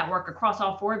do that work across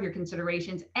all 4 of your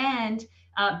considerations, and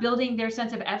building their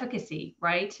sense of efficacy,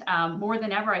 right? More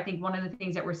than ever, I think one of the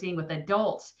things that we're seeing with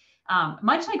adults,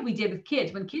 much like we did with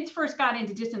kids, when kids first got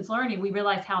into distance learning, we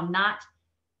realized how not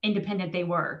independent they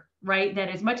were, right? That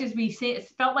as much as we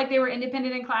felt like they were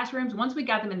independent in classrooms, once we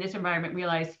got them in this environment,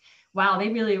 realized, wow,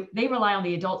 they rely on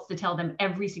the adults to tell them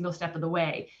every single step of the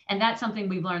way. And that's something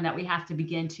we've learned that we have to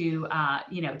begin to,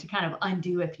 to kind of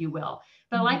undo, if you will.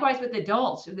 But likewise with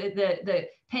adults, the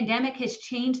pandemic has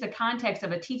changed the context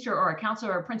of a teacher or a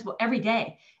counselor or a principal every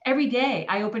day. Every day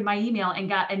I opened my email and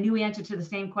got a new answer to the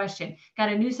same question, got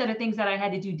a new set of things that I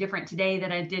had to do different today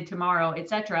than I did tomorrow, et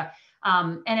cetera.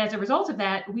 And as a result of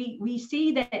that, we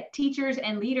see that teachers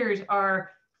and leaders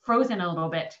are frozen a little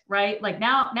bit, right? Like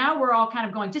now we're all kind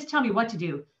of going, just tell me what to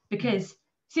do, because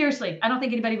seriously, I don't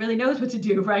think anybody really knows what to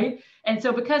do, right? And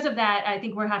so because of that, I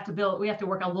think we have to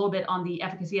work a little bit on the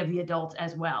efficacy of the adults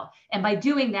as well. And by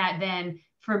doing that, then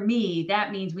for me,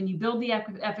 that means when you build the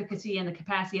efficacy and the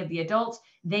capacity of the adults,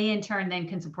 they in turn then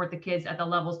can support the kids at the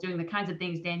levels doing the kinds of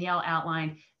things Danielle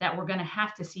outlined that we're going to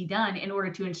have to see done in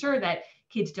order to ensure that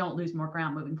kids don't lose more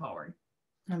ground moving forward.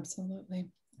 Absolutely.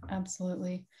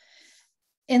 Absolutely.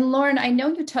 And Lauren, I know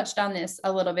you touched on this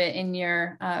a little bit in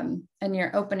your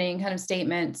opening kind of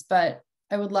statements, but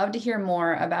I would love to hear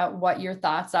more about what your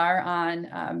thoughts are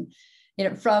on,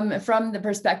 from the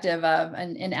perspective of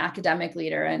an academic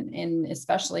leader, and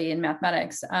especially in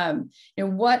mathematics.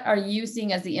 What are you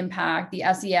seeing as the impact, the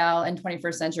SEL and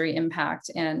 21st century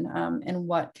impact, and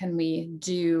what can we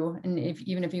do? And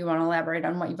even if you want to elaborate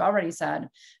on what you've already said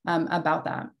about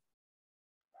that.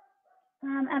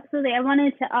 Absolutely. I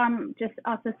wanted to just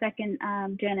also second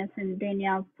Janice and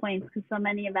Danielle's points, because so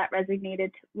many of that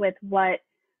resonated with what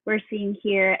we're seeing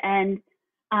here. And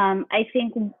I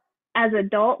think as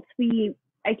adults,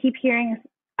 I keep hearing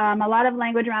a lot of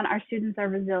language around our students are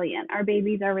resilient, our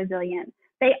babies are resilient.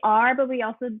 They are, but we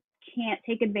also can't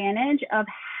take advantage of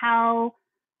how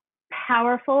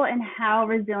powerful and how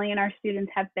resilient our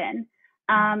students have been.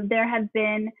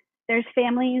 There's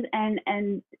families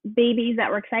and babies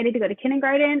that were excited to go to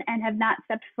kindergarten and have not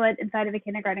stepped foot inside of a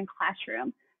kindergarten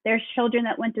classroom. There's children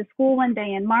that went to school one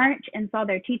day in March and saw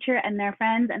their teacher and their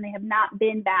friends, and they have not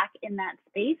been back in that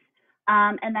space.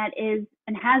 And that is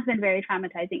and has been very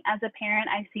traumatizing. As a parent,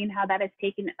 I've seen how that has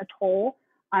taken a toll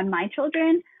on my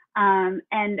children.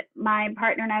 And my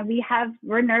partner and I,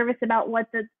 we're nervous about what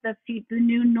the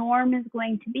new norm is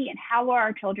going to be, and how will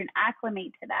our children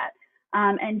acclimate to that.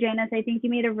 And Janice, I think you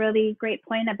made a really great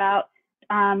point about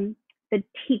the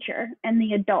teacher and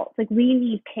the adults. Like, we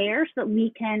need care so that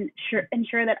we can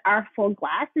ensure that our full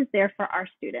glass is there for our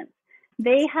students.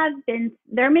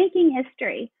 They're making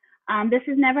history. This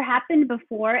has never happened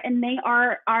before, and they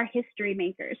are our history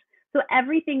makers. So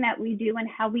everything that we do and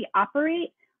how we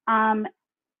operate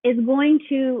is going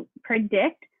to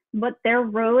predict what their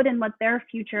road and what their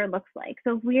future looks like.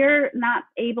 So if we're not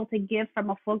able to give from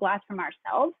a full glass from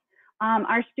ourselves,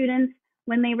 our students,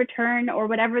 when they return or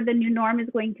whatever the new norm is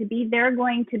going to be, they're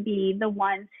going to be the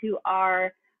ones who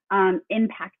are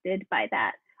impacted by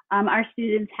that. Our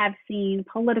students have seen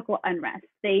political unrest.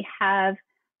 They have,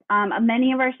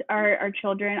 many of our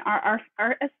children are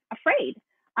afraid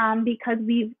because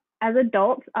as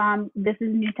adults, this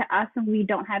is new to us and we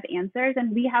don't have answers,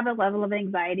 and we have a level of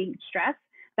anxiety and stress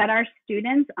that our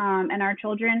students and our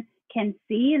children can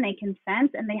see and they can sense,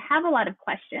 and they have a lot of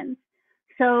questions.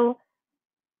 So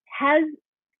has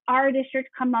our district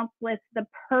come up with the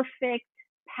perfect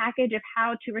package of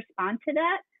how to respond to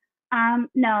that?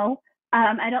 No,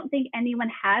 I don't think anyone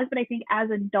has, but I think as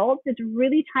adults, it's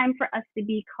really time for us to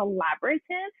be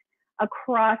collaborative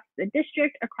across the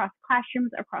district, across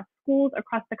classrooms, across schools,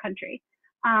 across the country.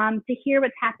 To hear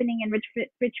what's happening in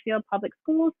Richfield Public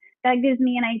Schools, that gives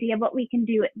me an idea of what we can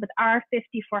do with our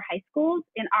 54 high schools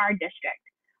in our district.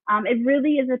 It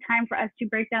really is a time for us to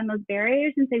break down those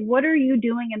barriers and say, what are you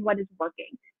doing and what is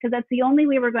working? Because that's the only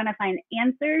way we're going to find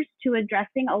answers to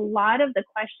addressing a lot of the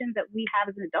questions that we have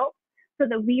as adults, so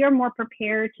that we are more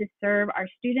prepared to serve our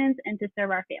students and to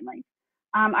serve our families.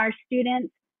 Our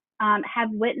students have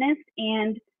witnessed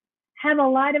and have a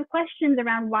lot of questions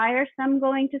around, why are some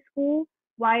going to school?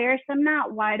 Why are some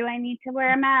not? Why do I need to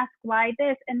wear a mask? Why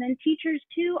this? And then teachers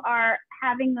too are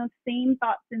having those same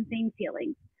thoughts and same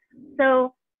feelings.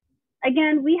 So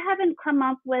again, we haven't come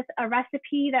up with a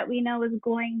recipe that we know is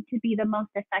going to be the most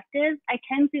effective. I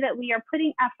can see that we are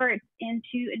putting efforts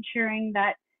into ensuring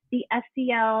that the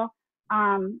SEL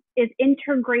is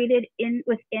integrated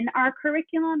within our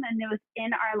curriculum and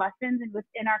within our lessons and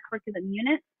within our curriculum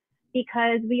units,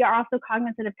 because we are also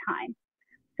cognizant of time.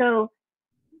 So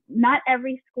not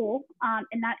every school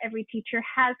and not every teacher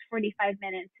has 45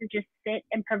 minutes to just sit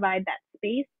and provide that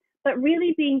space, but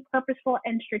really being purposeful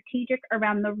and strategic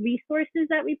around the resources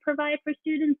that we provide for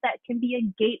students that can be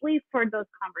a gateway for those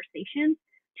conversations,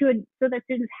 so that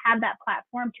students have that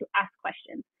platform to ask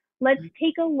questions. Let's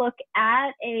take a look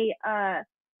at a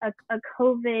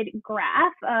COVID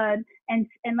graph and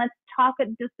let's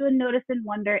just do a notice and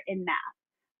wonder in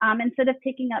math. Instead of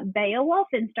picking up Beowulf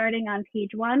and starting on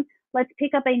page 1, let's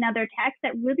pick up another text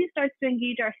that really starts to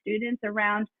engage our students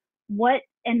around what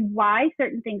and why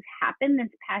certain things happened this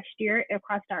past year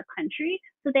across our country,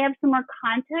 so they have some more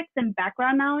context and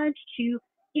background knowledge to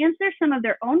answer some of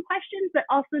their own questions, but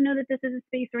also know that this is a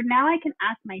space where now I can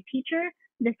ask my teacher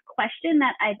this question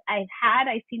that I've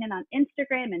seen it on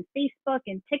Instagram and Facebook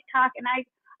and TikTok, and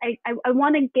I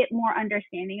want to get more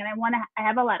understanding, and I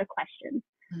have a lot of questions.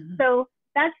 Mm-hmm. So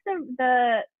that's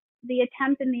the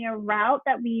attempt and the route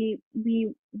that we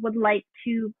would like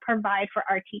to provide for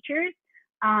our teachers.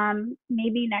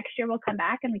 Maybe next year we'll come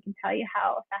back and we can tell you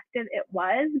how effective it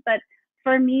was. But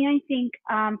for me, I think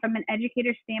from an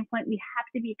educator standpoint, we have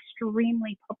to be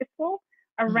extremely purposeful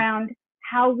around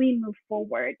how we move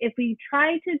forward. If we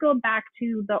try to go back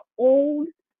to the old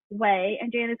way,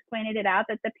 and Janice pointed it out,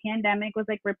 that the pandemic was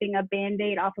like ripping a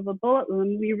Band-Aid off of a bullet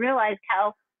wound, we realized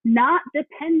how not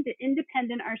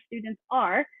independent our students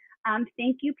are.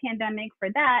 Thank you, pandemic, for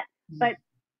that. But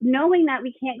knowing that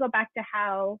we can't go back to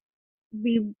how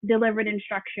we delivered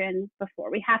instruction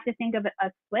before, we have to think of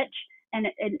a switch, and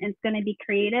it's going to be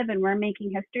creative, and we're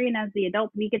making history. And as the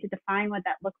adults, we get to define what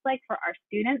that looks like for our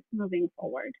students moving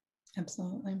forward.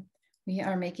 Absolutely. We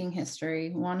are making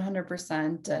history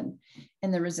 100%,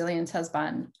 and the resilience has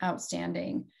been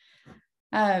outstanding.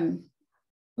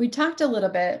 We talked a little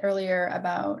bit earlier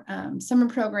about summer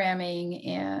programming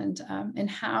and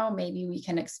how maybe we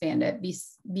can expand it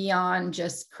beyond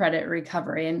just credit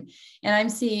recovery. And I'm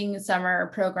seeing summer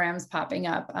programs popping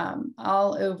up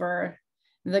all over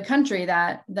the country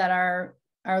that are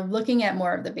looking at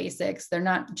more of the basics. They're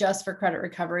not just for credit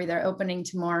recovery. They're opening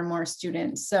to more and more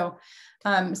students. So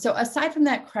aside from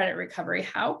that credit recovery,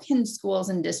 how can schools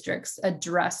and districts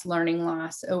address learning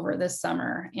loss over this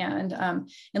summer? And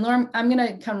Lauren, I'm going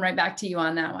to come right back to you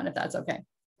on that one, if that's okay.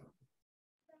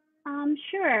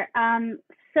 Sure.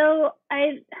 So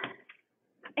I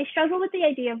struggle with the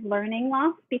idea of learning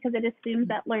loss because it assumes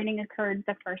that learning occurred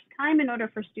the first time in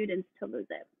order for students to lose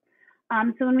it.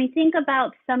 So when we think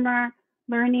about summer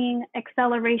learning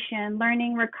acceleration,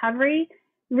 learning recovery,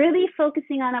 really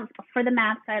focusing on, for the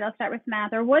math side, I'll start with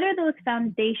math, or what are those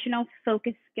foundational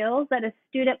focus skills that a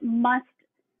student must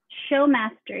show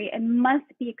mastery and must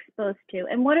be exposed to?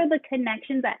 And what are the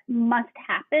connections that must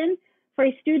happen for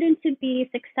a student to be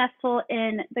successful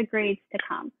in the grades to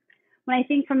come? When I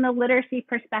think from the literacy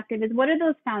perspective, is what are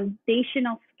those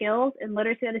foundational skills in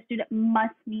literacy that a student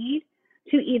must need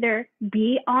to either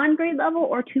be on grade level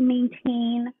or to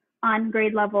maintain on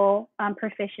grade level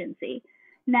proficiency?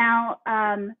 Now,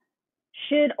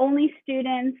 should only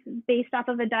students based off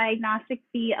of a diagnostic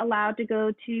be allowed to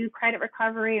go to credit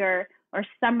recovery or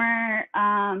summer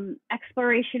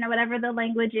exploration, or whatever the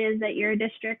language is that your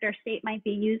district or state might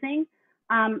be using?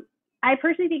 I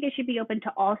personally think it should be open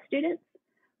to all students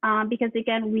because,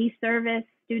 again, we service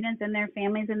students and their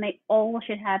families, and they all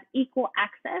should have equal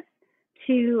access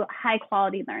to high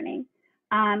quality learning.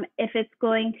 If it's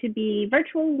going to be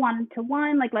virtual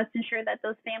one-to-one, like, let's ensure that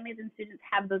those families and students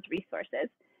have those resources.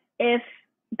 If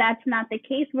that's not the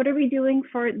case, what are we doing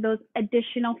for those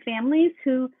additional families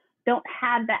who don't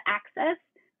have the access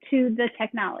to the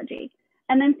technology?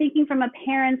 And then thinking from a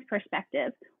parent's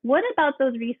perspective, what about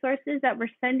those resources that we're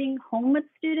sending home with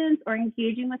students or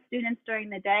engaging with students during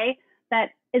the day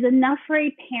that is enough for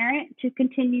a parent to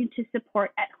continue to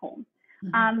support at home?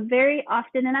 Very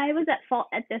often, and I was at fault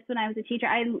at this when I was a teacher,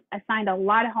 I assigned a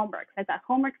lot of homework. I thought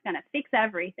homework's going to fix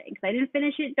everything because I didn't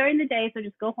finish it during the day, so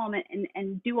just go home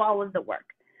and do all of the work.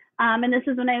 And this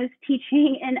is when I was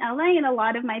teaching in LA, and a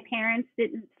lot of my parents'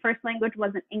 first language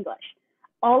wasn't English.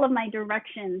 All of my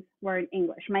directions were in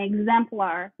English. My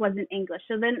exemplar was in English.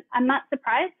 So then I'm not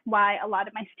surprised why a lot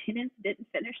of my students didn't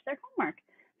finish their homework.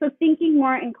 So thinking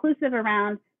more inclusive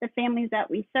around the families that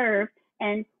we serve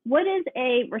and what is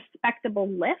a respectable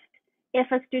lift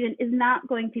if a student is not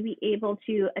going to be able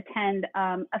to attend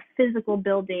a physical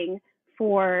building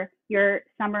for your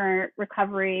summer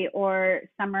recovery or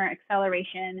summer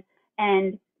acceleration,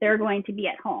 and they're going to be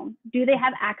at home? Do they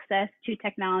have access to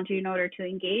technology in order to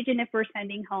engage? And if we're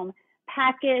sending home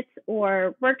packets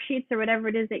or worksheets or whatever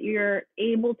it is that you're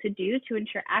able to do to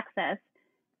ensure access,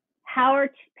 how are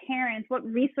parents, what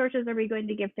resources are we going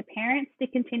to give to parents to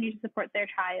continue to support their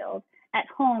child at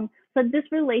home so this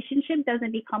relationship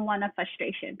doesn't become one of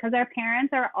frustration? Because our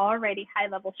parents are already high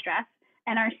level stress,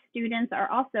 and our students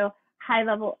are also high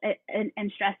level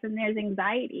and stress, and there's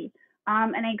anxiety.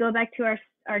 And I go back to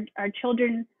our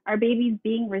children, our babies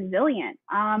being resilient.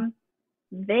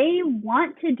 They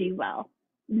want to do well.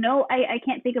 No, I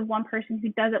can't think of one person who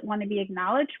doesn't want to be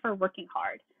acknowledged for working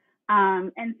hard.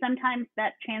 And sometimes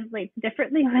that translates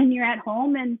differently when you're at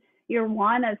home and you're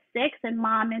one of 6 and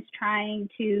mom is trying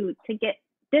to get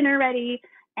dinner ready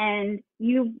and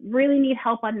you really need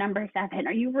help on number 7,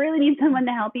 or you really need someone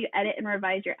to help you edit and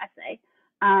revise your essay.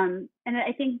 And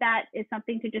I think that is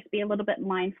something to just be a little bit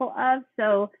mindful of.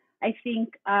 So I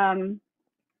think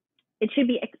it should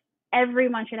be,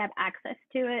 everyone should have access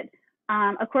to it.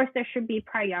 Of course, there should be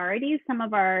priorities. Some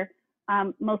of our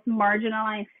most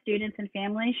marginalized students and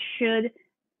families should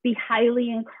be highly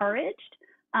encouraged.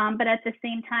 But at the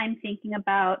same time, thinking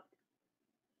about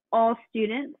all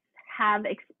students have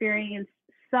experienced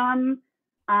some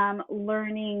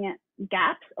learning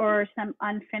gaps or some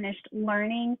unfinished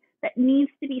learning that needs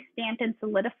to be stamped and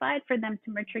solidified for them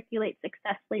to matriculate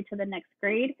successfully to the next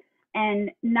grade,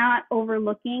 and not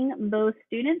overlooking those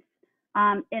students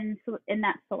in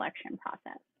that selection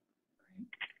process.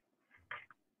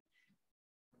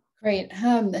 Great.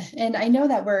 And I know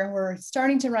that we're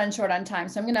starting to run short on time,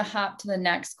 so I'm going to hop to the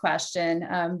next question.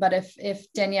 But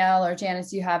if Danielle or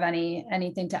Janice, you have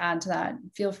anything to add to that,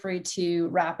 feel free to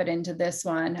wrap it into this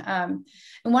one. I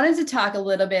wanted to talk a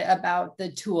little bit about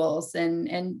the tools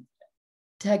and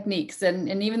techniques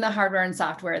and even the hardware and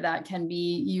software that can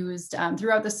be used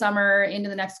throughout the summer into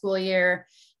the next school year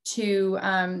to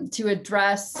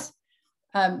address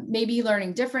maybe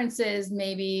learning differences,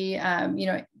 maybe,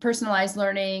 personalized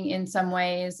learning in some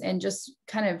ways, and just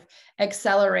kind of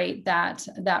accelerate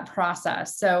that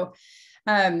process. So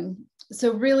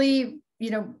really,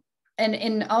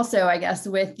 and also, I guess,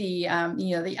 with the,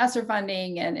 the ESSER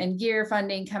funding and GEAR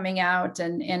funding coming out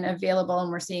and available,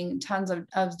 and we're seeing tons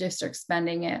of districts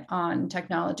spending it on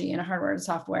technology and hardware and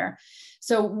software.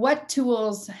 So what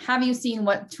tools have you seen?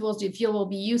 What tools do you feel will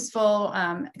be useful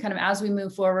kind of as we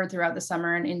move forward throughout the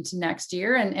summer and into next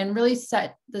year, and really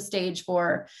set the stage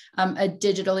for a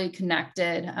digitally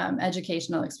connected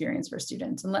educational experience for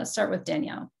students? And let's start with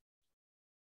Danielle.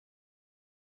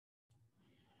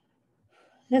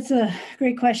 That's a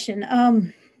great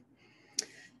question.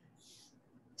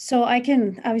 So I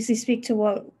can obviously speak to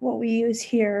what we use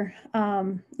here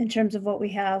in terms of what we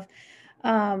have.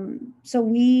 So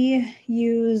we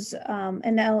use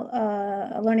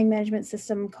a learning management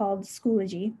system called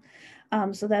Schoology.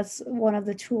 So that's one of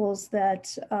the tools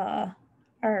that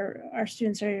our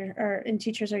students and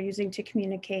teachers are using to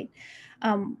communicate.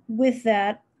 With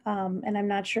that, and I'm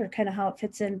not sure kind of how it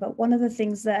fits in, but one of the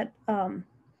things that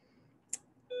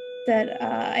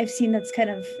I've seen that's kind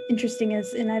of interesting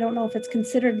is, and I don't know if it's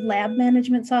considered lab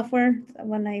management software.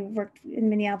 When I worked in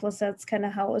Minneapolis, that's kind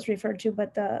of how it was referred to,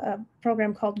 but the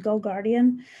program called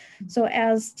GoGuardian. So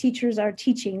as teachers are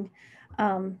teaching,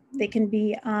 they can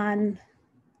be on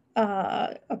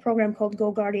a program called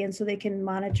GoGuardian, so they can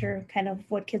monitor kind of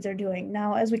what kids are doing.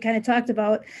 Now, as we kind of talked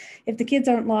about, if the kids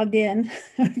aren't logged in,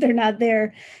 they're not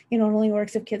there, it only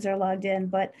works if kids are logged in.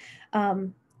 But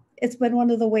it's been one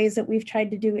of the ways that we've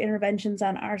tried to do interventions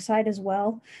on our side as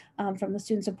well, from the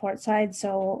student support side.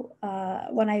 So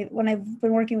when I've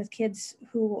been working with kids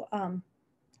who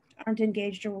aren't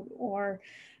engaged or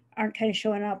aren't kind of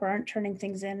showing up or aren't turning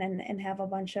things in and have a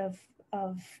bunch of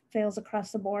fails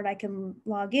across the board, I can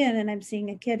log in and I'm seeing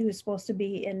a kid who's supposed to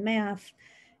be in math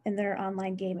and they're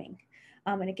online gaming.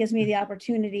 And it gives me the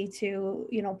opportunity to,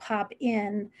 pop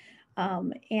in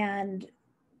and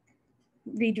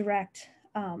redirect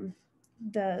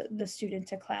the student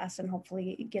to class and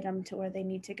hopefully get them to where they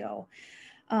need to go.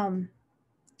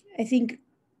 I think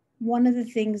one of the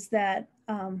things that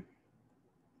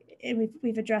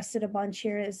we've addressed it a bunch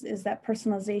here is that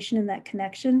personalization and that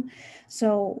connection.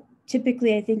 So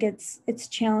typically, I think it's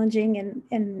challenging,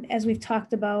 and as we've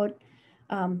talked about,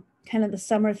 kind of the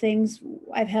summer things,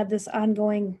 I've had this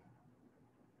ongoing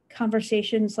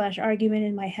conversation / argument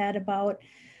in my head about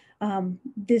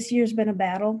this year's been a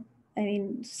battle. I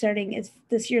mean,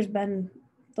 this year's been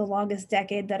the longest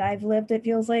decade that I've lived, it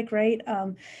feels like, right?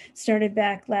 Started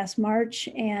back last March,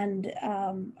 and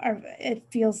it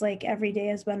feels like every day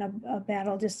has been a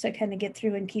battle just to kind of get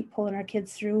through and keep pulling our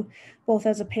kids through, both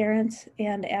as a parent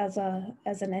and as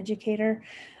an educator.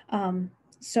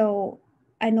 So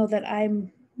I know that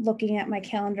I'm looking at my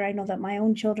calendar. I know that my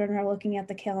own children are looking at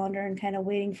the calendar and kind of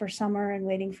waiting for summer and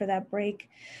waiting for that break.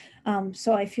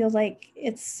 So I feel like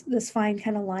it's this fine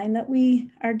kind of line that we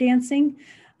are dancing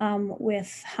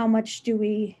with how much do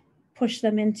we push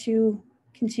them into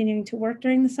continuing to work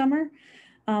during the summer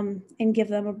and give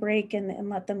them a break and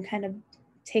let them kind of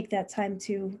take that time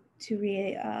to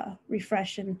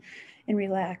refresh and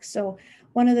relax. So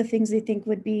one of the things I think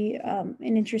would be an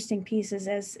interesting piece is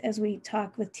as we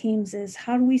talk with teams is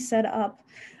how do we set up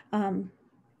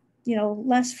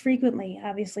less frequently,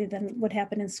 obviously, than would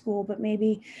happen in school, but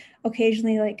maybe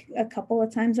occasionally, like a couple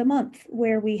of times a month,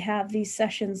 where we have these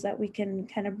sessions that we can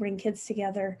kind of bring kids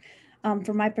together.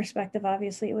 From my perspective,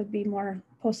 obviously, it would be more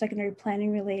post-secondary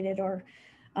planning related or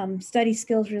study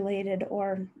skills related,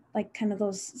 or like kind of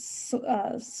those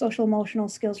social emotional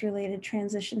skills related,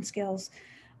 transition skills,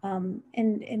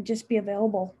 and just be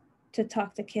available to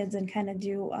talk to kids and kind of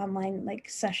do online like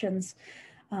sessions.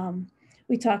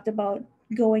 We talked about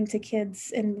going to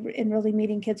kids and really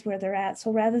meeting kids where they're at.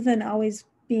 So rather than always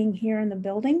being here in the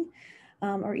building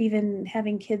or even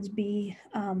having kids be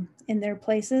in their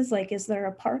places, like is there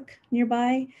a park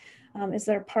nearby? Is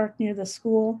there a park near the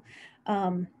school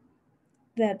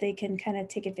that they can kind of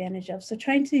take advantage of? So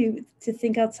trying to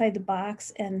think outside the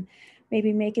box and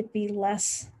maybe make it be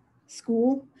less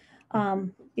school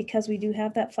because we do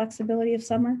have that flexibility of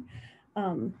summer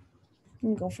and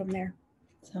go from there.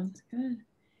 Sounds good.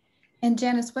 And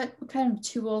Janice, what kind of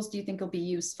tools do you think will be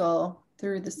useful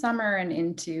through the summer and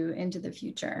into the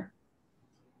future?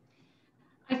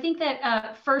 I think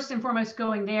that first and foremost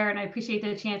going there, and I appreciate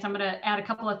the chance, I'm going to add a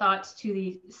couple of thoughts to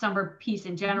the summer piece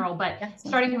in general, but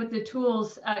starting with the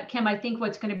tools, Kim, I think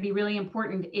what's going to be really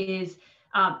important is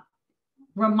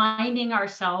reminding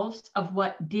ourselves of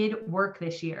what did work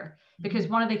this year. Because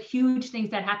one of the huge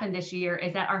things that happened this year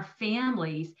is that our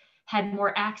families had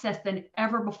more access than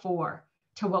ever before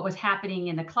to what was happening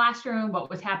in the classroom, what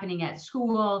was happening at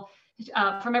school,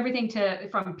 from everything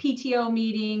from PTO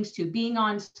meetings to being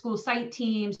on school site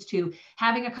teams to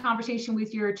having a conversation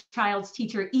with your child's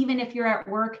teacher, even if you're at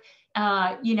work,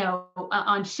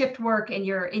 on shift work and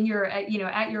you're in your, at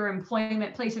your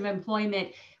place of employment.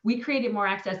 We created more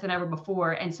access than ever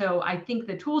before. And so I think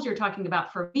the tools you're talking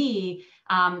about for me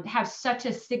have such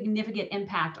a significant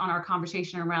impact on our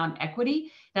conversation around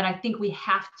equity that I think we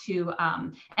have to,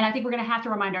 and I think we're going to have to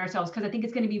remind ourselves, because I think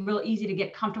it's going to be real easy to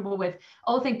get comfortable with,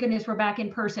 oh, thank goodness we're back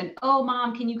in person. Oh,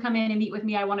 Mom, can you come in and meet with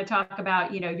me? I want to talk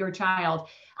about, your child.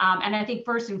 And I think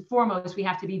first and foremost, we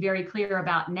have to be very clear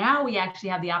about now we actually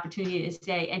have the opportunity to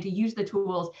say and to use the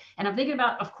tools. And I'm thinking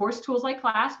about, of course, tools like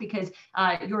class, because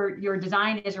your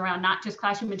design is around not just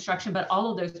classroom instruction, but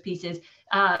all of those pieces.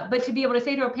 But to be able to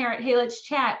say to a parent, hey, let's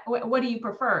chat. What do you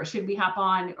prefer? Should we hop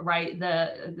on, right,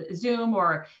 the Zoom,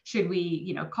 or should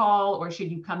we, call, or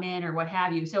should you come in, or what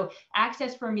have you? So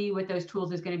access for me with those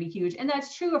tools is going to be huge. And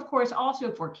that's true, of course,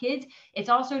 also for kids. It's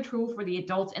also true for the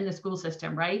adults in the school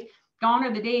system, right? Gone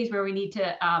are the days where we need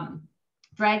to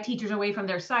drag teachers away from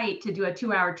their site to do a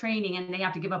 2-hour training and they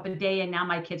have to give up a day, and now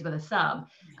my kid's with a sub,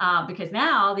 because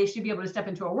now they should be able to step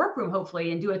into a workroom,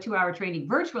 hopefully, and do a 2-hour training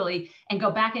virtually and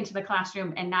go back into the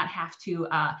classroom and not have to,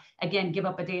 again, give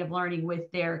up a day of learning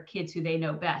with their kids who they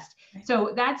know best.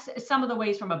 So that's some of the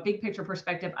ways from a big picture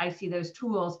perspective I see those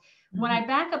tools. When I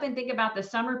back up and think about the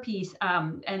summer piece,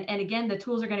 and again, the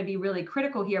tools are going to be really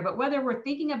critical here, but whether we're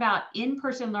thinking about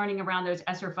in-person learning around those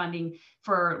ESSER funding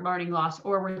for learning loss,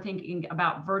 or we're thinking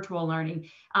about virtual learning,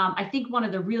 I think one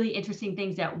of the really interesting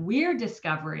things that we're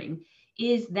discovering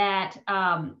is that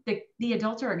the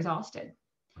adults are exhausted.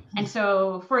 And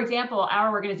so, for example,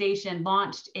 our organization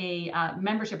launched a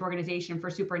membership organization for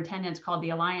superintendents called the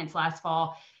Alliance last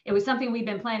fall. It was something we've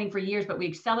been planning for years, but we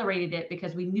accelerated it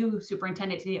because we knew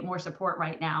superintendents needed more support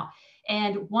right now.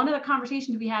 And one of the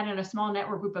conversations we had in a small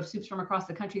network group of soups from across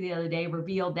the country the other day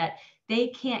revealed that they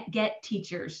can't get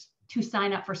teachers to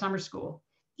sign up for summer school.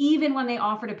 even when they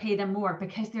offer to pay them more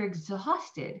because they're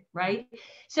exhausted, right?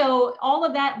 So all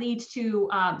of that leads to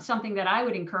something that I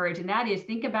would encourage, and that is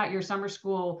think about your summer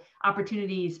school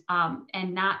opportunities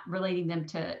and not relating them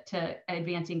to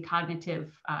advancing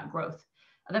cognitive growth.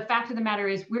 The fact of the matter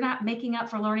is we're not making up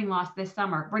for learning loss this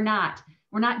summer. We're not.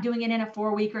 We're not doing it in a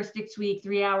 4-week or 6-week,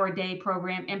 3-hour-a-day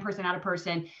program, in person, out of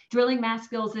person, drilling math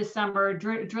skills this summer,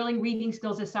 drilling reading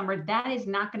skills this summer. That is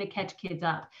not going to catch kids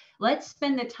up. Let's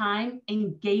spend the time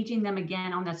engaging them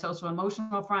again on the social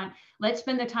emotional front. Let's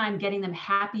spend the time getting them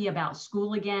happy about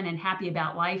school again and happy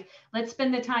about life. Let's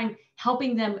spend the time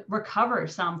helping them recover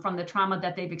some from the trauma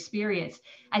that they've experienced.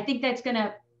 I think that's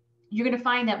you're going to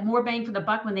find that more bang for the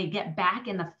buck when they get back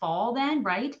in the fall then,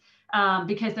 right?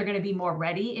 Because they're going to be more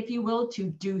ready, if you will, to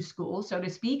do school, so to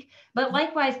speak. But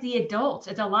likewise, the adults,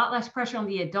 it's a lot less pressure on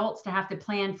the adults to have to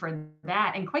plan for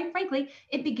that. And quite frankly,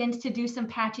 it begins to do some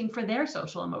patching for their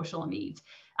social emotional needs.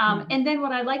 And then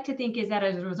what I like to think is that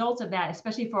as a result of that,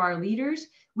 especially for our leaders,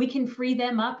 we can free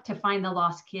them up to find the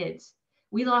lost kids.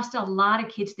 We lost a lot of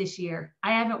kids this year.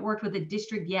 I haven't worked with a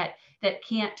district yet that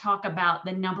can't talk about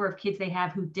the number of kids they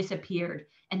have who disappeared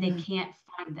and they can't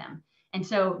find them. And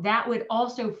so that would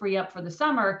also free up for the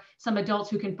summer some adults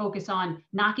who can focus on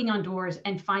knocking on doors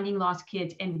and finding lost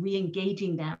kids and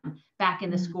re-engaging them back in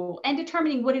the school and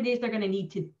determining what it is they're going to need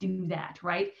to do that,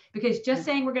 right? Because just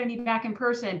saying we're going to be back in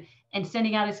person and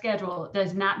sending out a schedule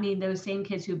does not mean those same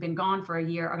kids who've been gone for a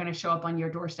year are going to show up on your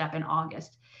doorstep in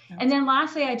August. And then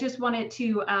lastly, I just wanted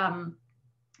to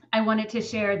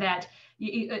share that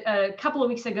a couple of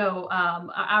weeks ago,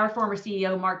 our former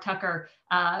CEO, Mark Tucker,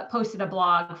 posted a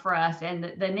blog for us. And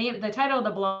the title of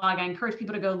the blog, I encourage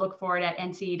people to go look for it at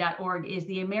nce.org, is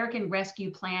The American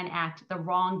Rescue Plan Act, The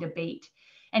Wrong Debate.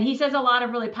 And he says a lot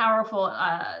of really powerful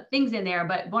things in there.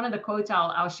 But one of the quotes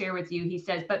I'll share with you, he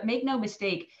says, "But make no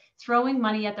mistake, throwing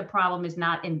money at the problem is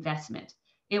not investment.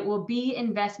 It will be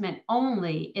investment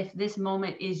only if this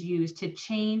moment is used to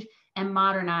change and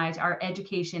modernize our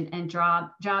education and job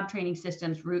training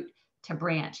systems root to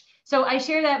branch." So I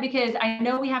share that because I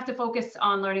know we have to focus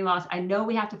on learning loss. I know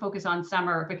we have to focus on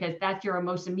summer because that's your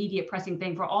most immediate pressing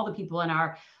thing for all the people in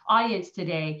our audience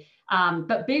today.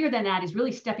 But bigger than that is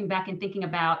really stepping back and thinking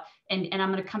about, and I'm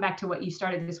going to come back to what you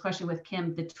started this question with,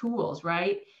 Kim, the tools,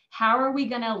 right? How are we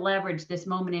going to leverage this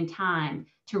moment in time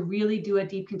to really do a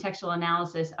deep contextual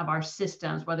analysis of our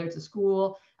systems, whether it's a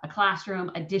school, a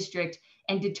classroom, a district,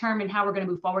 and determine how we're going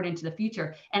to move forward into the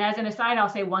future. And as an aside, I'll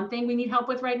say one thing we need help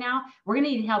with right now. We're going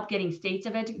to need help getting state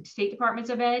departments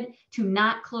of ed to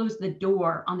not close the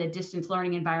door on the distance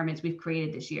learning environments we've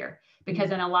created this year.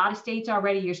 Because in a lot of states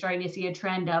already, you're starting to see a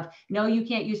trend of, no, you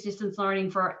can't use distance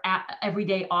learning for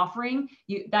everyday offering.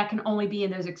 That can only be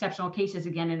in those exceptional cases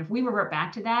again. And if we revert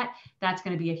back to that, that's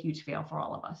going to be a huge fail for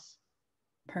all of us.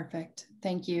 Perfect.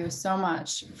 Thank you so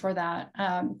much for that.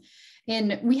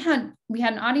 And we had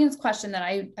an audience question that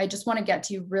I just want to get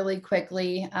to really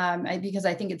quickly because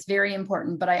I think it's very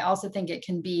important, but I also think it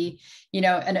can be,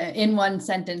 an in one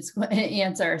sentence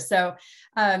answer. So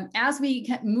as we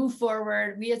move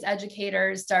forward, we as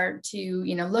educators start to,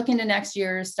 look into next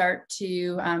year, start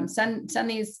to send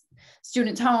these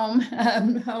students home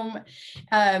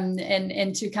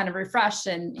and to kind of refresh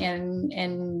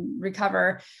and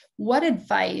recover. What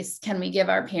advice can we give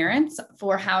our parents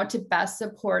for how to best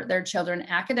support their children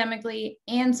academically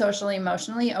and socially,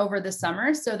 emotionally over the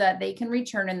summer so that they can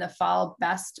return in the fall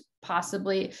best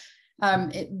possibly,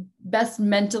 best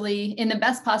mentally, in the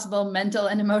best possible mental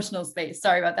and emotional space?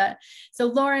 Sorry about that. So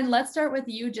Lauren, let's start with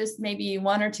you, just maybe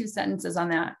 1 or 2 sentences on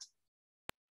that.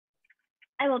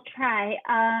 I will try.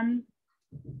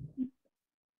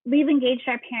 We've engaged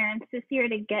our parents this year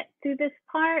to get through this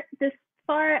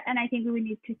far, and I think we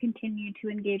need to continue to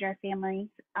engage our families,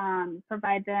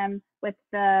 provide them with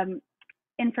the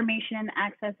information,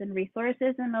 access, and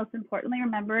resources, and most importantly,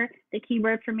 remember the key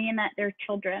word for me in that they're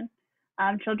children.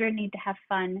 Children need to have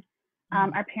fun.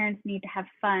 Our parents need to have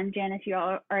fun. Janice, you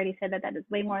already said that is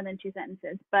way more than 2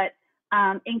 sentences, but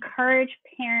encourage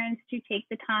parents to take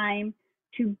the time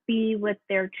to be with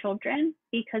their children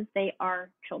because they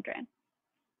are children.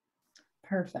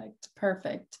 Perfect.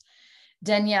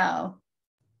 Danielle.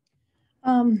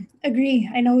 Agree.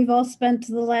 I know we've all spent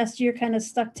the last year kind of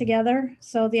stuck together.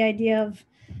 So the idea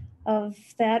of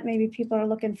that, maybe people are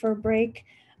looking for a break.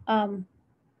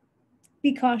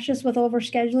 Be cautious with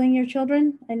overscheduling your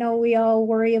children. I know we all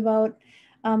worry about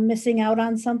missing out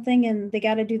on something and they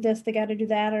got to do this, they got to do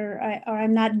that, or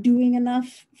I'm not doing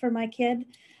enough for my kid.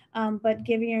 But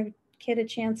giving your kid a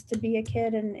chance to be a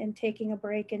kid and taking a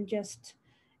break and just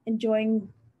enjoying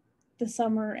the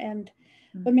summer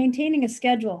but maintaining a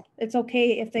schedule. It's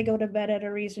okay if they go to bed at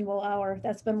a reasonable hour.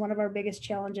 That's been one of our biggest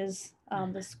challenges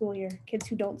this school year, kids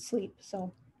who don't sleep.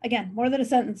 So again, more than a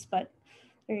sentence, but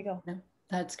there you go. No,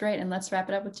 that's great. And let's wrap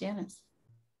it up with Janice.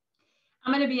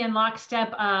 I'm going to be in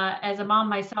lockstep. As a mom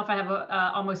myself, I have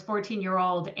a almost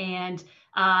 14-year-old, and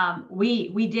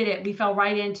we did it. We fell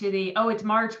right into it's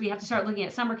March. We have to start looking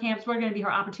at summer camps. What are going to be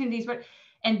her opportunities?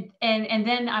 And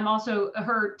then I'm also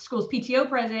her school's PTO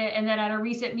president. And then at a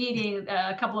recent meeting,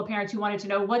 a couple of parents who wanted to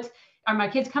know are my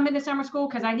kids coming to summer school?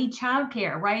 Because I need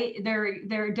childcare, right?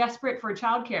 They're desperate for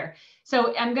childcare.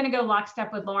 So I'm going to go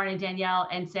lockstep with Lauren and Danielle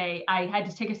and say I had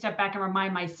to take a step back and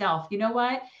remind myself, you know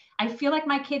what? I feel like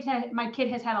my kid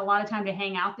has had a lot of time to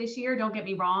hang out this year. Don't get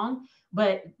me wrong.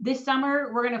 But this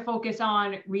summer, we're going to focus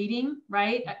on reading,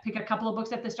 right? Pick a couple of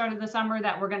books at the start of the summer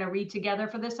that we're going to read together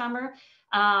for this summer.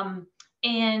 And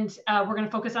we're going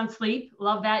to focus on sleep.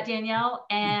 Love that, Danielle.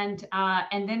 And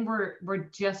then we're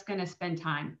just going to spend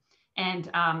time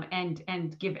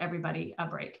and give everybody a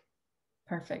break.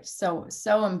 Perfect. So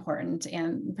important,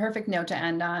 and perfect note to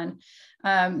end on.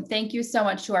 Thank you so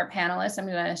much to our panelists. I'm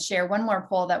going to share one more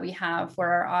poll that we have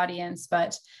for our audience,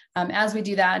 but as we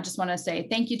do that, I just want to say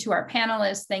thank you to our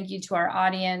panelists. Thank you to our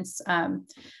audience.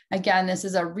 Again, this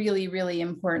is a really, really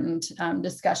important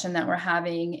discussion that we're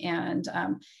having.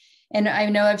 And I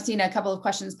know I've seen a couple of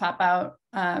questions pop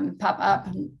up,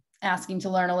 asking to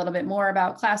learn a little bit more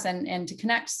about class and to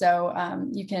connect. So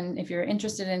you can, if you're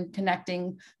interested in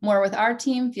connecting more with our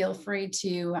team, feel free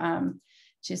to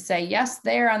say yes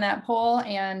there on that poll,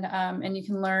 and you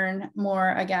can learn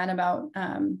more again about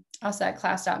us at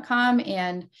class.com.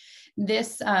 And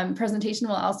this presentation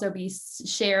will also be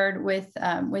shared with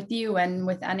you and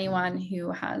with anyone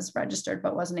who has registered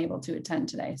but wasn't able to attend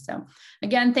today. So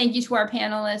again, thank you to our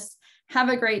panelists. Have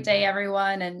a great day,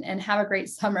 everyone, and have a great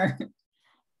summer.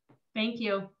 Thank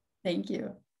you. Thank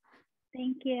you.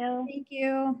 Thank you. Thank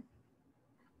you.